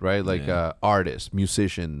shit, right? Like artists,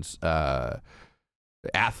 musicians,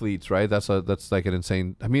 athletes, right? That's like an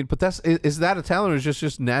insane. I mean, but is that a talent, or is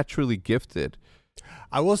just naturally gifted?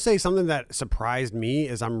 I will say something that surprised me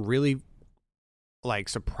is I'm really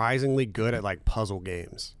surprisingly good at puzzle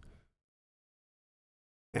games.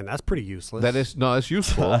 And that's pretty useless. It's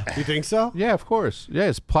useful. You think so? Yeah, of course. Yeah,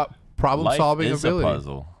 it's problem solving Life is ability. A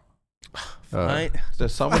puzzle.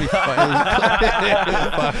 Somebody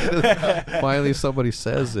finally somebody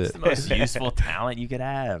says it. It's the most useful talent you could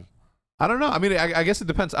have. I don't know. I mean, I guess it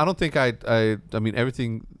depends. I don't think I mean,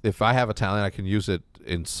 everything. If I have a talent, I can use it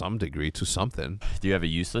in some degree to something. Do you have a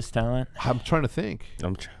useless talent? I'm trying to think.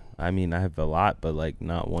 I mean, I have a lot, but like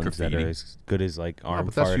not ones that are as good as like arm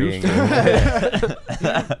but that's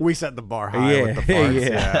farting. We set the bar high with the farts.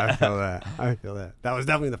 Yeah. I feel that. That was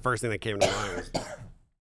definitely the first thing that came to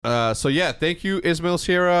mind. So yeah, thank you, Ismail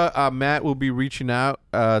Sierra. Matt will be reaching out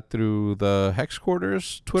through the Hex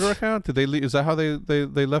Quarters Twitter account. Did they? Is that how they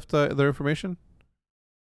left their information?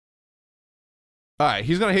 All right,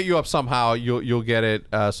 he's gonna hit you up somehow. You'll get it.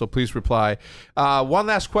 So please reply. One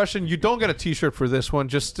last question. You don't get a T-shirt for this one.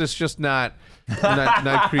 It's just not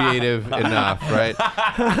creative enough, right?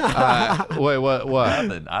 Wait, what?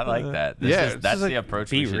 Nothing. I like that. That's the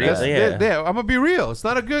approach. Be we should real. have. Yeah. I'm gonna be real. It's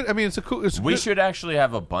not a good. I mean, it's a cool. We should actually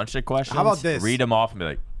have a bunch of questions. How about this? Read them off and be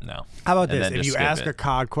like, no. How about And this? then If just you skip ask it. a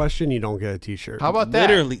COD question, you don't get a T-shirt. How about that?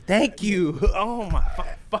 Literally. Thank you. Oh my.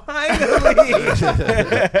 Finally.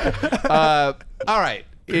 All right.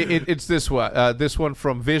 It's this one. This one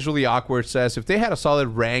from Visually Awkward says, if they had a solid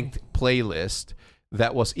ranked playlist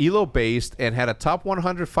that was ELO based and had a top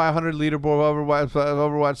 100, 500 leaderboard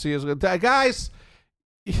Overwatch CS:GO, guys,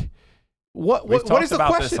 what is talked the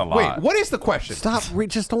about this question? a lot. Wait, what is the question? Stop.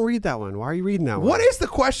 Just don't read that one. Why are you reading that one? What is the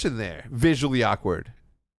question there? Visually Awkward.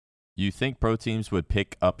 You think pro teams would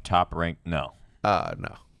pick up top rank? No. No.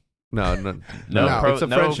 No. Pro, It's a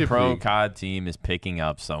friendship league. COD team is picking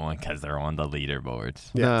up someone because they're on the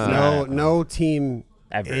leaderboards. Yeah. No team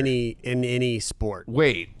Ever. in any sport.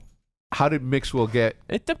 Wait, how did Mixwell get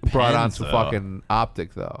It depends. brought onto though. fucking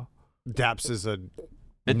Optic though? Daps is a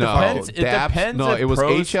It no, depends. It Daps, depends. no, if it was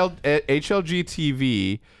pros, HLG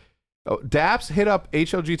TV. Oh, Daps hit up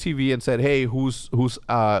HLG TV and said, "Hey, who's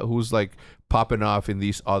like popping off in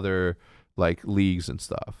these other like leagues and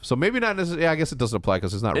stuff?" So maybe not necessarily. I guess it doesn't apply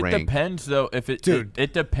because it's not It ranked. depends though. If Dude.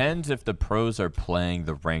 it depends if the pros are playing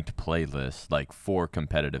the ranked playlist like for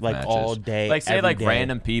competitive Like matches. all day, Like say every like day.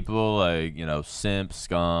 random people like Simp,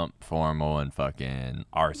 Scump, Formal, and fucking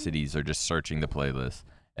our cities are just searching the playlist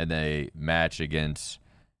and they match against.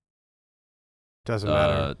 doesn't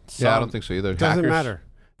matter. Yeah, I don't think so either. Doesn't Hackers. matter.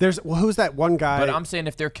 Who's that one guy? But I'm saying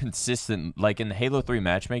if they're consistent, like in Halo 3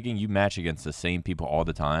 matchmaking, you match against the same people all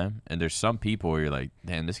the time, and there's some people where you're like,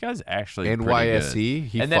 damn, this guy's actually pretty NYSE. good.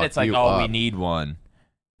 He And then fucked it's like, you oh, we up. need one,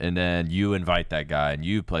 and then you invite that guy and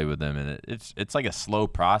you play with them, and it's like a slow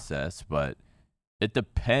process, but it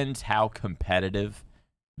depends how competitive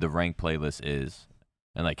the ranked playlist is,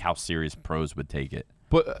 and like how serious pros would take it.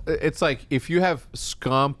 But it's like if you have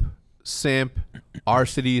Scump, Simp,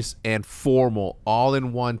 Arcities, and Formal all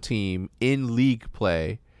in one team in league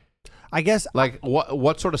play, I guess like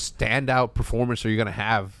what sort of standout performance are you gonna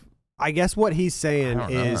have? I guess what he's saying I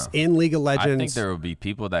don't know. is in League of Legends. I think there will be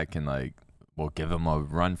people that can like, will give them a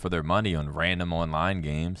run for their money on random online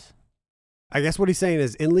games. I guess what he's saying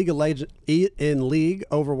is in League of Legends, in League,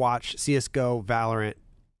 Overwatch, CS:GO, Valorant,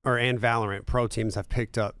 and Valorant, pro teams have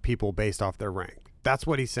picked up people based off their rank. That's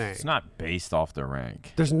what he's saying. It's not based off the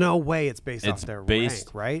rank. There's no way it's based It's off their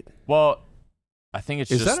based- rank, right? Well, I think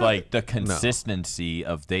it's Is just that a- like the consistency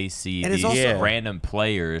of they see And it's these also- random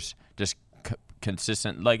players just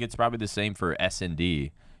consistent. Like it's probably the same for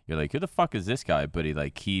S&D. You're like, who the fuck is this guy? But he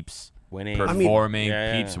like keeps Winning. performing,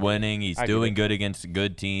 yeah, keeps yeah. winning. He's I get doing it. good against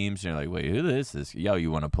good teams. You're like, wait, who is this? Yo,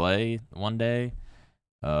 you want to play one day?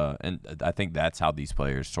 And I think that's how these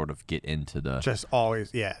players sort of get into the. Just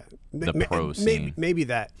always, yeah. The pro scene. Maybe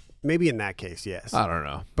in that case, yes. I don't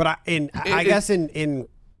know. But I guess in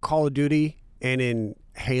Call of Duty and in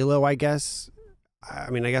Halo, I guess.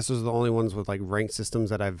 I mean, I guess those are the only ones with like ranked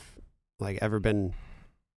systems that I've like ever been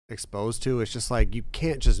exposed to. It's just like you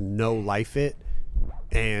can't just no life it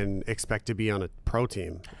and expect to be on a pro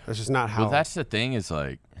team. That's just not how. Well, that's the thing is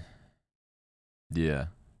like, yeah.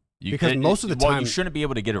 Because most of the well, time- you shouldn't be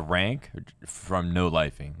able to get a rank from no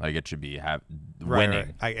lifing. Like it should be Right,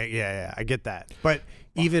 winning. right. Yeah, I get that. But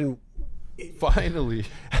even Finally,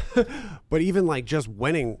 but even like just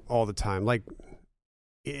winning all the time, like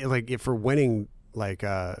if for winning like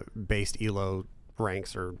based elo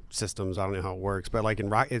ranks or systems, I don't know how it works, but like in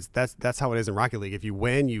that's how it is in Rocket League. If you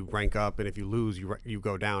win, you rank up, and if you lose, you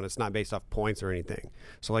go down. It's not based off points or anything.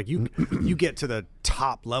 So like you get to the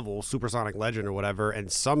top level, Supersonic Legend or whatever,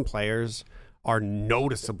 and some players are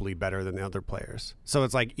noticeably better than the other players. So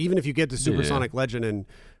it's like even if you get to Supersonic Legend and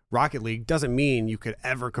Rocket League, doesn't mean you could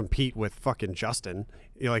ever compete with fucking Justin.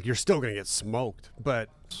 You're still gonna get smoked, but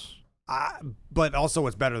also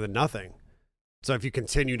it's better than nothing. So if you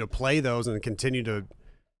continue to play those and continue to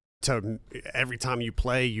every time you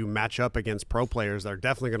play, you match up against pro players that are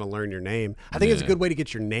definitely going to learn your name. I think it's a good way to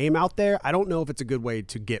get your name out there. I don't know if it's a good way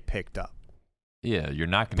to get picked up. Yeah, you're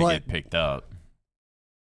not going to get picked up.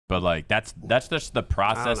 But like that's just the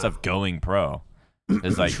process of going pro.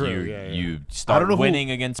 It's like you start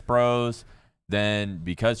winning against pros. Then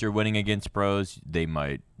because you're winning against pros,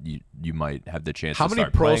 you might have the chance. How to many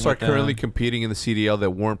start pros are playing with currently them. competing in the CDL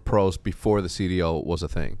that weren't pros before the CDL was a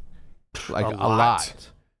thing? Like a lot.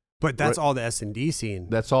 But that's all the S&D scene,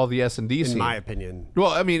 That's all the S&D scene. in my opinion.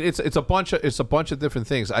 Well, I mean, it's a bunch of different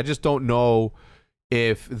things. I just don't know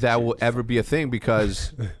if that will ever be a thing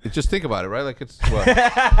because just think about it, right? Like it's what?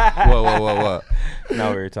 What?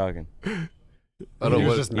 Now we were talking. I don't He know.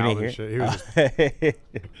 was just You didn't mouthing hear? shit. He was just,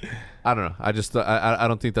 I don't know. I just I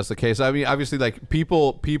don't think that's the case. I mean, obviously, like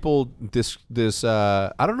people this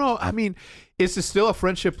I don't know. I mean, is it still a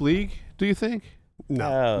friendship league? Do you think? no,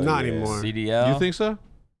 Hell not yeah. anymore. CDL. You think so?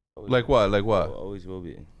 Like what? Like what? Always will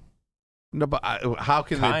be. No, but how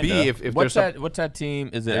can Kinda. it be if what's there's that? What's that team?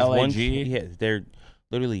 Is it There's LAG? one- yeah, they're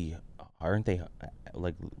literally aren't they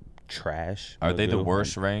like trash? Are they the Mizzou?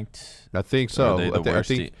 worst ranked? I think Are so. they the I worst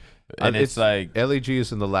think team? And it's like LAG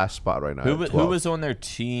is in the last spot right now. who at who 12. was on their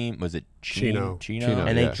team? Was it Chino. Chino,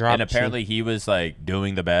 And yeah. they dropped. And apparently he was like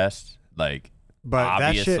doing the best. Like But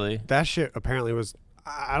obviously. that shit apparently was.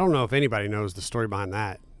 I don't know if anybody knows the story behind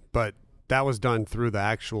that, but that was done through the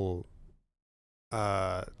actual,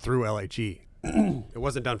 through LAG. It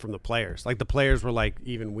wasn't done from the players. Like the players were like,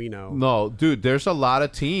 even we know. No, dude, there's a lot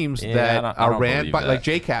of teams Yeah, that I are don't ran believe by that. like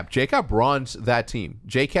JCap. JCap runs that team.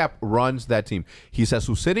 JCap runs that team. He says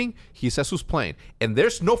who's sitting, he says who's playing. And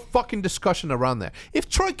there's no fucking discussion around that. If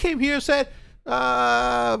Troy came here and said,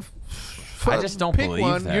 I just don't pick believe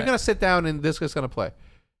one, that. you're gonna sit down and this guy's gonna play.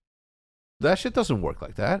 That shit doesn't work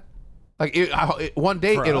like that. Like one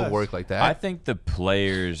day For it'll us. work like that. I think the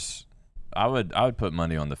players. I would put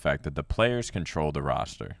money on the fact that the players control the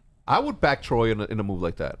roster. I would back Troy in a move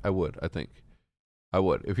like that. I would. I think. I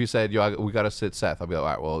would. If he said, "Yo, we got to sit Seth," I'd be like, "All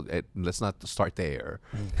right, well, let's not start there."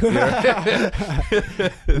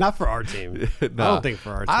 Not for our team. I Nah. don't think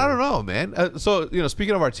for our team. I don't know, man. So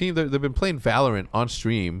speaking of our team, they've been playing Valorant on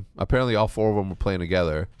stream. Apparently, all four of them were playing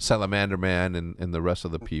together. Salamander Man and the rest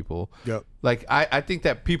of the people. Yep. Like I think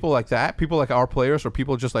that people like that, people like our players, or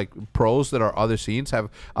people just like pros that are other scenes, have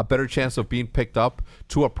a better chance of being picked up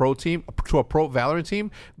to a pro team, to a pro Valorant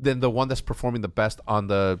team, than the one that's performing the best on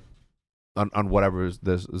whatever is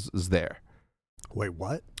there. Wait,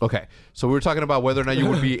 what? Okay, so we were talking about whether or not you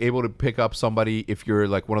would be able to pick up somebody if you're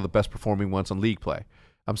like one of the best performing ones on league play.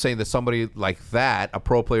 I'm saying that somebody like that, a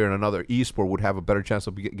pro player in another esport, would have a better chance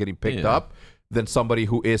of getting picked up than somebody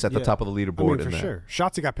who is at the Yeah. top of the I leaderboard. mean, for in that. sure.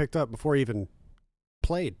 Shotzi got picked up before he even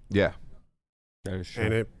played, Yeah, That is true.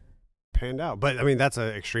 and it panned out. But I mean, that's an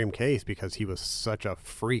extreme case because he was such a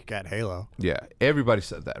freak at Halo. yeah. Everybody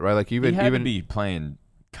said that, right? Like He even had to be playing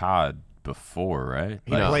COD before, right?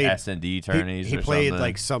 He Like played- S&D tourneys. He or played something.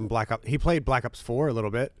 like some Black Ops. He played Black Ops 4 a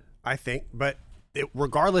little bit, I think. But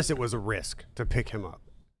regardless, it was a risk to pick him up.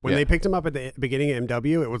 When Yeah. they picked him up at the beginning of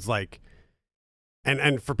MW, it was like,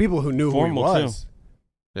 and for people who knew Formal, who he was,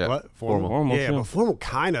 yeah. what Formal, yeah, too. but Formal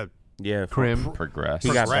kind of Yeah, Crim. progressed. He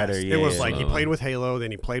got progressed. better, It yeah, was yeah, like he yeah. played with Halo,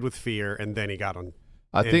 then he played with Fear, and then he got on.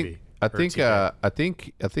 I think Envy, I or think TK. I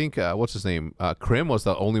think what's his name? Krim was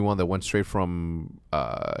the only one that went straight from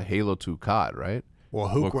Halo to COD, right? Well,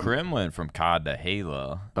 Well, Hook, Krim went from COD to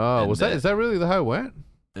Halo. Oh, And was that is that really how it went?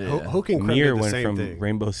 Hook and Krim Mir did the went same from thing.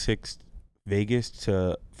 Rainbow Six Vegas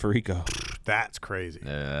to Farico. That's crazy.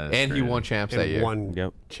 Yeah, that's And he crazy. won champs that And year. won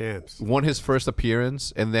Yep. champs. Won his first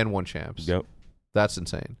appearance and then won champs. Yep. That's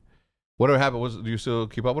insane. Whatever happened was, do you still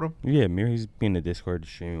keep up with him? Yeah, Mir, he's been in the Discord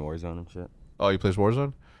streaming Warzone and shit. Oh, he plays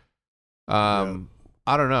Warzone.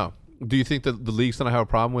 I don't know. Do you think that the league's gonna have a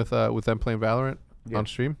problem with them playing Valorant Yeah. on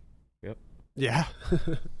stream? Yeah. Yeah.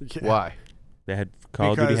 Why? They had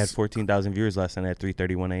Call of Duty had Because- 14,000 viewers last night at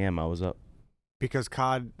 3:31 a.m. I was up. Because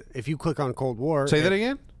COD, if you click on Cold War, Say that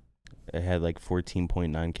again. It had like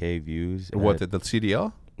 14.9k views. What at- the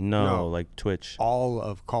CDL? No, No. like Twitch. all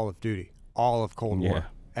of Call of Duty, all of Cold Yeah. War,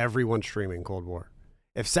 everyone's streaming Cold War.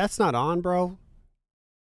 If Seth's not on, bro,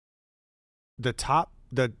 the top,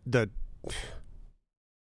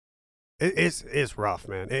 it's rough,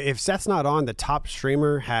 man. If Seth's not on, the top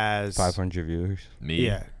streamer has 500 viewers. Me.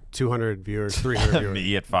 Yeah, 200 viewers, 300 viewers.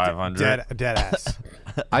 Me at 500. Dead ass.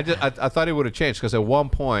 I thought it would have changed because at one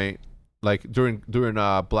point, like during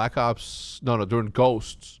Black Ops, during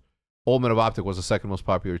Ghosts, Old Men of Optic was the second most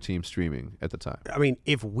popular team streaming at the time. I mean,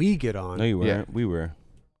 if we get on, No, you weren't. Yeah. We were.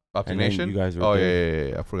 Optic And then Nation. you guys were oh there.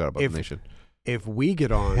 yeah. I forgot about If- the Nation. if we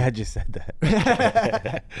get on, I just said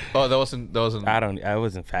that. Oh, that wasn't. I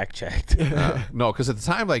wasn't fact checked. No, because at the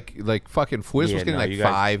time, like fucking Fwiz was getting like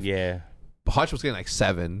 5. Yeah. Hutch was getting like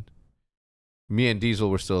 7. Me and Diesel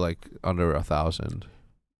were still like under 1,000.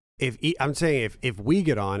 I'm saying if we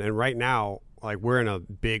get on, and right now like we're in a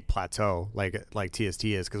big plateau like TST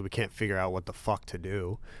is because we can't figure out what the fuck to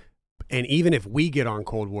do. And even if we get on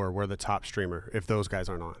Cold War, we're the top streamer if those guys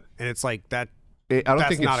aren't on. And it's like that.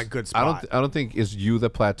 That's not a good spot. I don't think it's you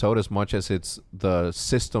that plateaued as much as it's the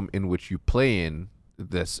system in which you play in.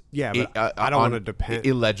 This but I don't want to depend.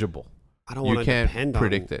 Illegible. I don't want to depend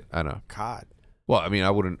predict on it. I know. God. Well, I mean, I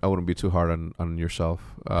wouldn't be too hard on yourself.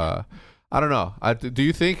 I don't know. Do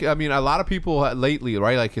you think? I mean, a lot of people lately,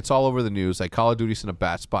 right? Like it's all over the news. Like Call of Duty's in a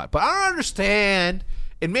bad spot, but I don't understand.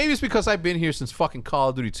 And maybe it's because I've been here since fucking Call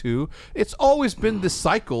of Duty 2. It's always been this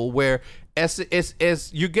cycle where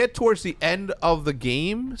as you get towards the end of the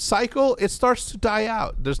game cycle, it starts to die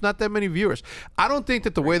out. There's not that many viewers. I don't think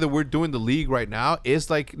that the way that we're doing the league right now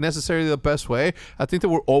is like necessarily the best way. I think that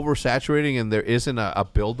we're oversaturating and there isn't a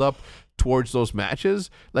buildup towards those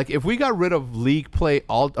matches. Like if we got rid of league play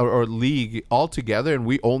or league altogether and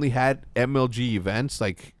we only had MLG events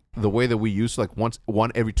like the way that we used to, like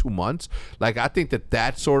one every 2 months, like I think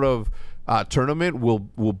that sort of tournament will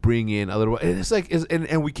bring in a little. And it's like,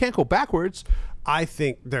 and we can't go backwards. I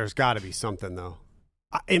think there's got to be something though,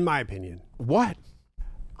 in my opinion. What?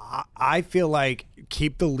 I feel like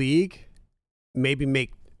keep the league, maybe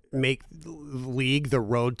make league the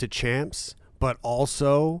road to champs, but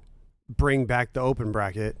also bring back the open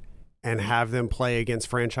bracket and have them play against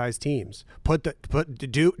franchise teams.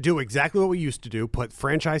 Do exactly what we used to do. Put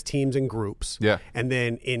franchise teams in groups. Yeah. And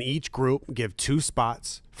then in each group, give 2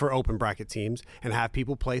 spots for open bracket teams and have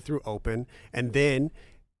people play through open, and then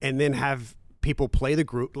have people play the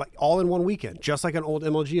group like all in one weekend, just like an old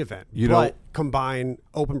MLG event. But combine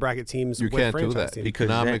open bracket teams with franchise teams. You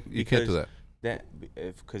can't do that.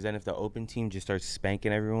 Because then if the open team just starts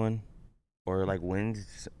spanking everyone, or like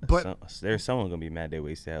wins, but there's someone gonna be mad they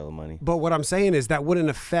wasted hell of money. But what I'm saying is that wouldn't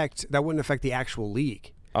affect the actual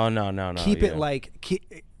league. Oh no. Keep it like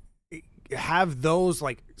have those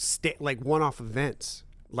like like one-off events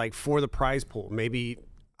like for the prize pool. Maybe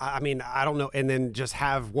I mean I don't know, and then just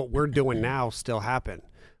have what we're doing now still happen.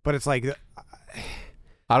 But it's like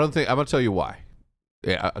I don't think I'm gonna tell you why.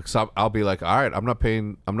 Yeah, I'll be like, all right, I'm not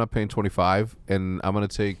paying 25, and I'm gonna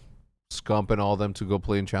take Scump and all them to go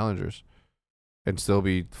play in challengers. And still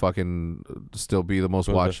be the most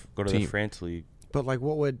watched go to team. The France League. But like,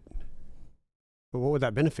 what would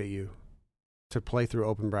that benefit you to play through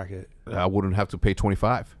open bracket? I wouldn't have to pay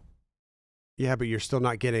 25. Yeah, but you're still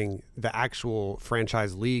not getting the actual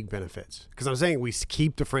franchise league benefits. Because I'm saying we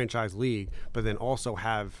keep the franchise league, but then also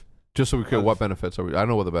have. Just so we could, what benefits are we? I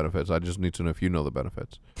know what the benefits. I just need to know if you know the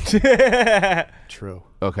benefits. True.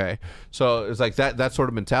 Okay, so it's like that sort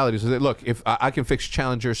of mentality. So that, look, if I can fix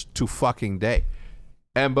challengers to fucking day,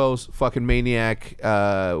 Embos fucking maniac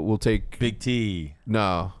will take Big T.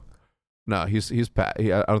 No, he's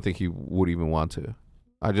I don't think he would even want to.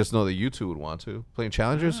 I just know that you two would want to playing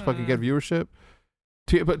challengers, fucking get viewership.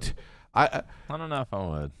 But I don't know if I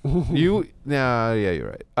would. Yeah, you're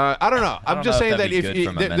right. I don't know. I'm just saying that if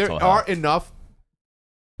there are enough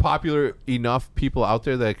popular enough people out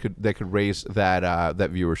there that could raise that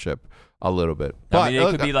viewership a little bit. I mean,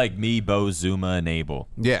 it could be like me, Bo, Zuma, and Abel.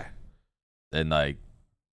 Yeah, and like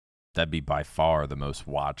that'd be by far the most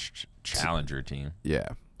watched challenger team. Yeah,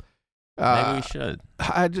 maybe we should.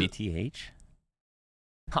 BTH.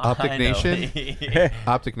 Optic Nation.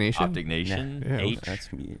 Optic Nation. Optic Nation. Yeah. H. That's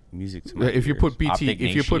music to my If you put ears.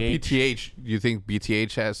 BTH, do you think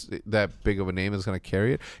BTH has that big of a name that's going to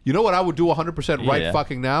carry it? You know what I would do 100% right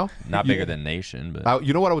fucking now? Not bigger than Nation, but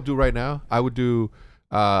you know what I would do right now? I would do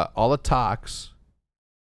all Attacks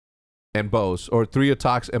and Bows, or 3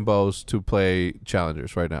 Attacks and Bows to play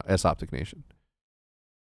challengers right now as Optic Nation.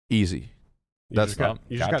 Easy. You just got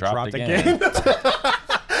dropped again.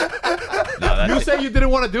 You said you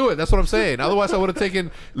didn't want to do it. That's what I'm saying. Otherwise, I would have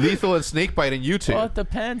taken Lethal and Snakebite and you two. Well, it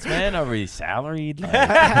depends, man. Are we salaried?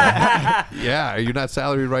 Yeah, are you not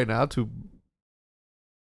salaried right now?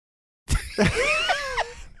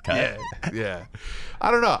 Yeah.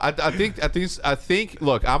 I don't know. I think.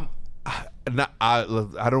 Look, I'm not.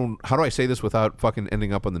 I don't. How do I say this without fucking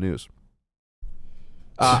ending up on the news?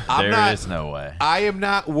 There is no way. I am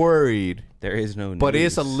not worried. There is no news. But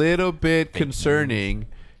it's a little bit concerning.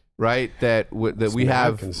 Right, that we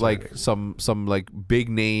have like some like big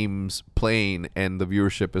names playing, and the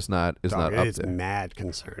viewership is not up there. It's mad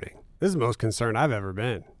concerning. This is the most concerned I've ever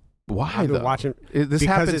been. Why though? Watching this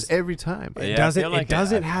happens every time. It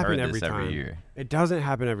doesn't happen every time. Year. It doesn't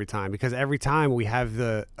happen every time because every time we have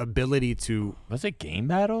the ability to. Was it Game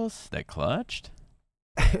Battles that clutched?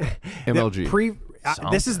 MLG.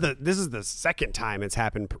 This is the second time it's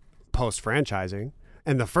happened post franchising,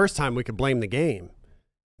 and the first time we could blame the game.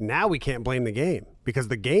 now we can't blame the game because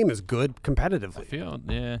the game is good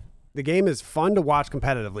competitively. The game is fun to watch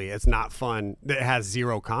competitively. It's not fun. It has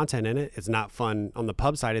zero content in it. It's not fun on the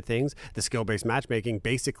pub side of things. The skill-based matchmaking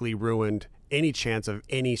basically ruined any chance of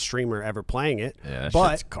any streamer ever playing it. Yeah, that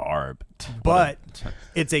shit's carb. But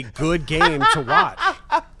it's a good game to watch.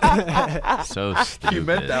 So stupid. You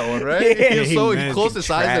meant that one, right? He closed his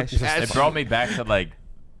eyes. It brought me back to like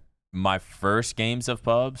my first games of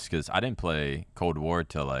pubs because I didn't play Cold War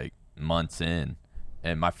till like months in,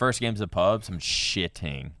 and my first games of pubs, I'm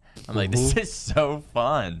shitting. I'm like, this is so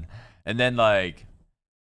fun. And then, like,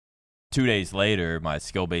 2 days later, my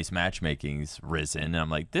skill-based matchmaking's risen. And I'm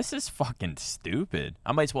like, this is fucking stupid.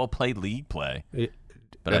 I might as well play League Play.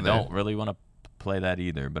 But I don't really want to play that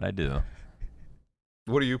either, but I do.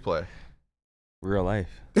 What do you play? Real life.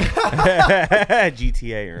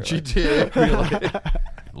 GTA. GTA. Real life.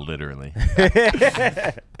 Literally.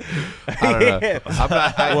 I don't know. I'm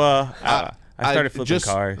not... I started flipping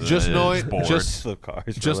cars. Just knowing, flip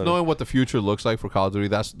cars. Just knowing what the future looks like for Call of Duty.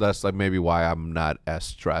 That's like maybe why I'm not as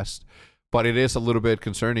stressed. But it is a little bit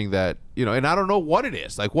concerning that, you know, and I don't know what it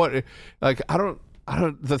is. Like what, like I don't.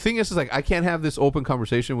 The thing is like I can't have this open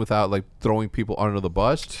conversation without like throwing people under the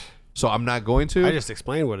bus. So I'm not going to. I just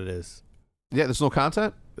explained what it is. Yeah, there's no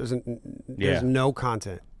content. There's no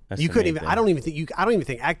content. That's you couldn't even. I don't even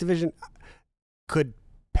think Activision could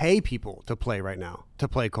pay people to play right now to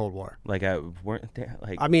play Cold War. Like weren't there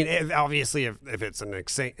like? I mean, obviously, if it's an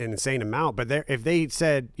insane amount, but if they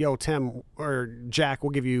said, "Yo, Tim or Jack,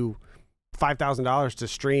 we'll give you $5,000 to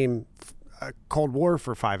stream Cold War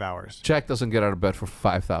for 5 hours," Jack doesn't get out of bed for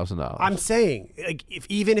 $5,000. I'm saying, like,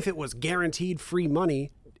 even if it was guaranteed free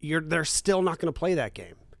money, they're still not going to play that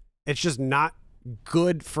game. It's just not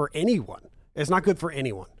good for anyone. It's not good for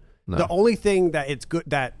anyone. No. The only thing that it's good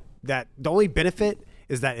that the only benefit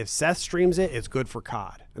is that if Seth streams it, it's good for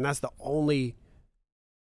COD, and that's the only.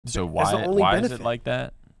 So why is it like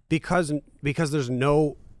that? Because there's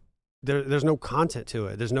no content to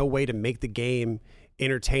it. There's no way to make the game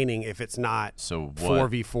entertaining if it's not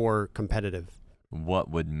 4v4 competitive.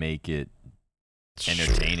 What would make it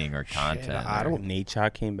entertaining or content? I don't. Nate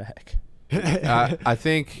Shot came back. I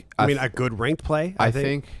think. I mean, a good ranked play. I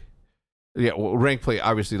think. Yeah, well, rank play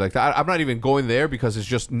obviously like that. I'm not even going there because it's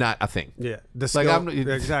just not a thing. Yeah, the skill,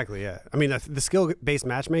 exactly. Yeah, I mean the skill-based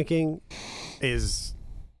matchmaking is,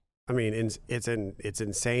 I mean, it's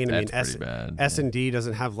insane. That's I mean, bad. S&D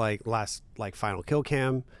doesn't have like final kill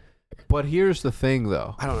cam. But here's the thing,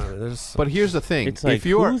 though. I don't know. But here's the thing. It's like,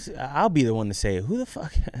 I'll be the one to say, who the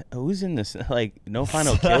fuck, who's in this? Like, no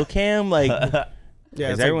final kill cam? Like,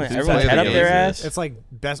 yeah, is everyone's head up their ass? It's like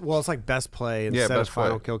best. Well, it's like best play instead of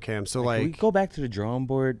final kill cam. So like, can we go back to the drawing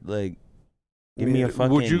board? Like, give me a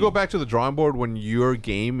fucking. Would you go back to the drawing board when your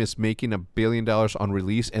game is making $1 billion on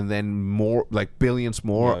release and then more, like billions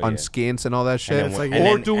more on skins and all that shit?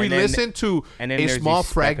 Or do we listen to a small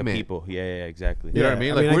fragment? People. Yeah, exactly. You know what I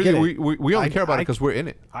mean? Like we only care about it because we're in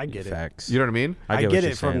it. I get Facts. it. You know what I mean? I get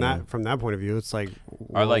it from that point of view. It's like,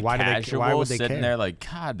 are like why casuals would they sitting care? there like,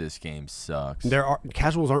 God, this game sucks.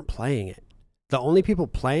 Casuals aren't playing it. The only people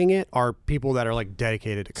playing it are people that are like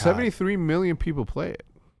dedicated to COD. 73 million people play it,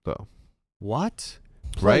 though. What?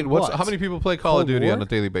 Right? How many people play Call of Duty on a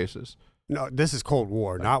daily basis? No, this is Cold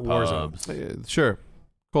War, not Warzone. Sure,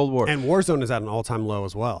 Cold War. And Warzone is at an all-time low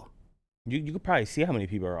as well. You could probably see how many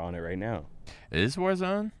people are on it right now. Is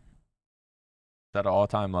Warzone? Is that an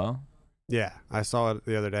all-time low? Yeah, I saw it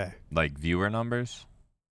the other day. Like viewer numbers?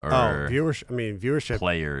 Or viewership. I mean, viewership.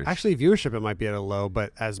 Players. Actually, viewership, it might be at a low,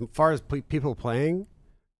 but as far as people playing,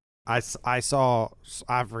 I saw,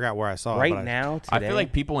 I forgot where I saw right it. Right now, today, I feel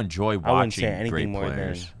like people enjoy watching great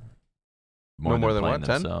players. More than what?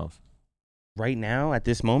 10? Right now, at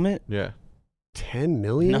this moment? Yeah. 10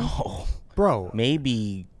 million? No. Bro.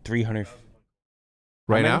 Maybe 300.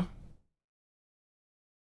 Right now?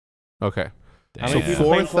 Okay. Damn. So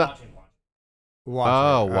 4,000.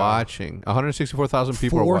 Watching. 164,000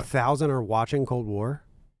 people 4,000 are watching Cold War?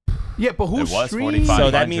 Yeah, but who's streaming? So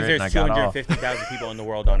that means there's 250,000 people in the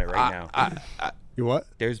world on it right now. You what?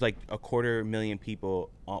 There's like 250,000 people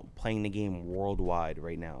playing the game worldwide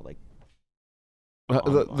right now. Like,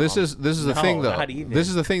 this is the thing though. This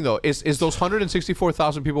is the thing though. Is those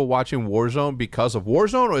 164,000 people watching Warzone because of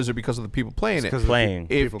Warzone, or is it because of the people playing it? Playing.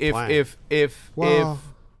 If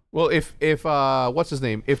what's his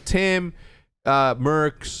name? If Tim,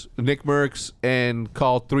 Nick Merckx, and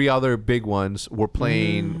called 3 other big ones were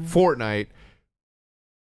playing Fortnite,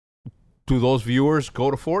 do those viewers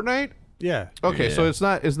go to Fortnite? Yeah. Okay, so it's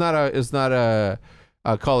not a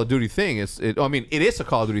Call of Duty thing. It is a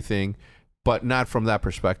Call of Duty thing. but not from that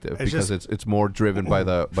perspective because it's more driven by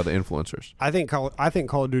the influencers. I think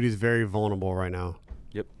Call of Duty is very vulnerable right now.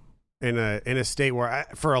 Yep. In a state where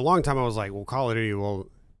for a long time I was like, well, Call of Duty will,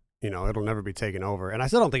 it'll never be taken over, and I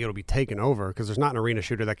still don't think it'll be taken over because there's not an arena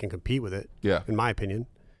shooter that can compete with it. Yeah. In my opinion,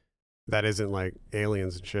 that isn't like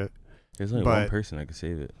Aliens and shit. There's only one person that could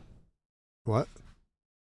save it. What?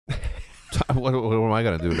 What am I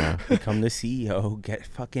gonna do now? Become the CEO, get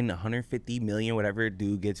fucking 150 million, whatever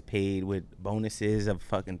dude gets paid with bonuses of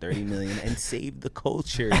fucking 30 million, and save the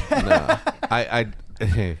culture. No,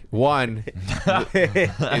 one,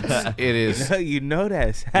 it is.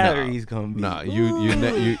 That salary's gonna be. No, you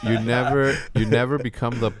never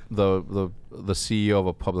become the CEO of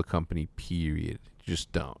a public company. Period. You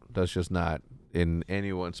just don't. That's just not in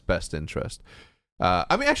anyone's best interest.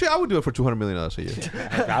 I mean, actually, I would do it for $200 million a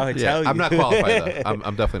year. I would tell you. I'm not qualified though.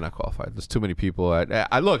 I'm definitely not qualified. There's too many people.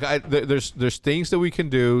 There's things that we can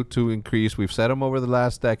do to increase. We've said them over the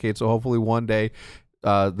last decade, so hopefully one day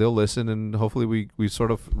they'll listen, and hopefully we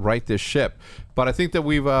sort of right this ship. But I think that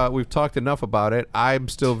we've talked enough about it. I'm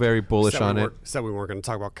still very bullish on it. Said we weren't going to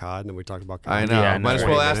talk about COD, and then we talked about COD. I know. Yeah, might as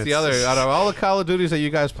well ask the other. Out of all the Call of Duties that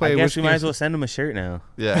you guys play, I guess we might as well send them a shirt now.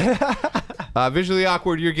 Yeah. Visually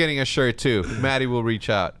Awkward, you're getting a shirt too. Maddie will reach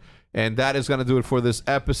out. And that is going to do it for this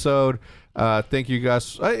episode. Thank you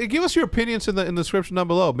guys. Give us your opinions in the description down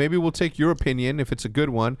below. Maybe we'll take your opinion if it's a good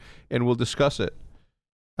one, and we'll discuss it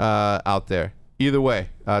out there. Either way,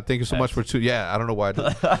 thank you so much for tuning. Yeah, I don't know why I did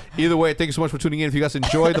that. Either way, thank you so much for tuning in. If you guys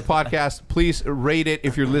enjoyed the podcast, please rate it.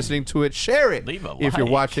 If you're listening to it, share it. Leave a If you're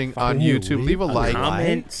like. watching on YouTube, leave a like.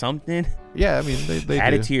 Comment something. Yeah, I mean, they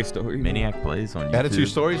Add do. it to your story. Maniac Plays on YouTube. Add it to your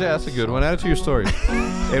stories. Yeah, that's a good one. Add it to your stories.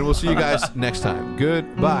 And we'll see you guys next time.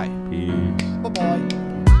 Goodbye. Peace. Bye-bye.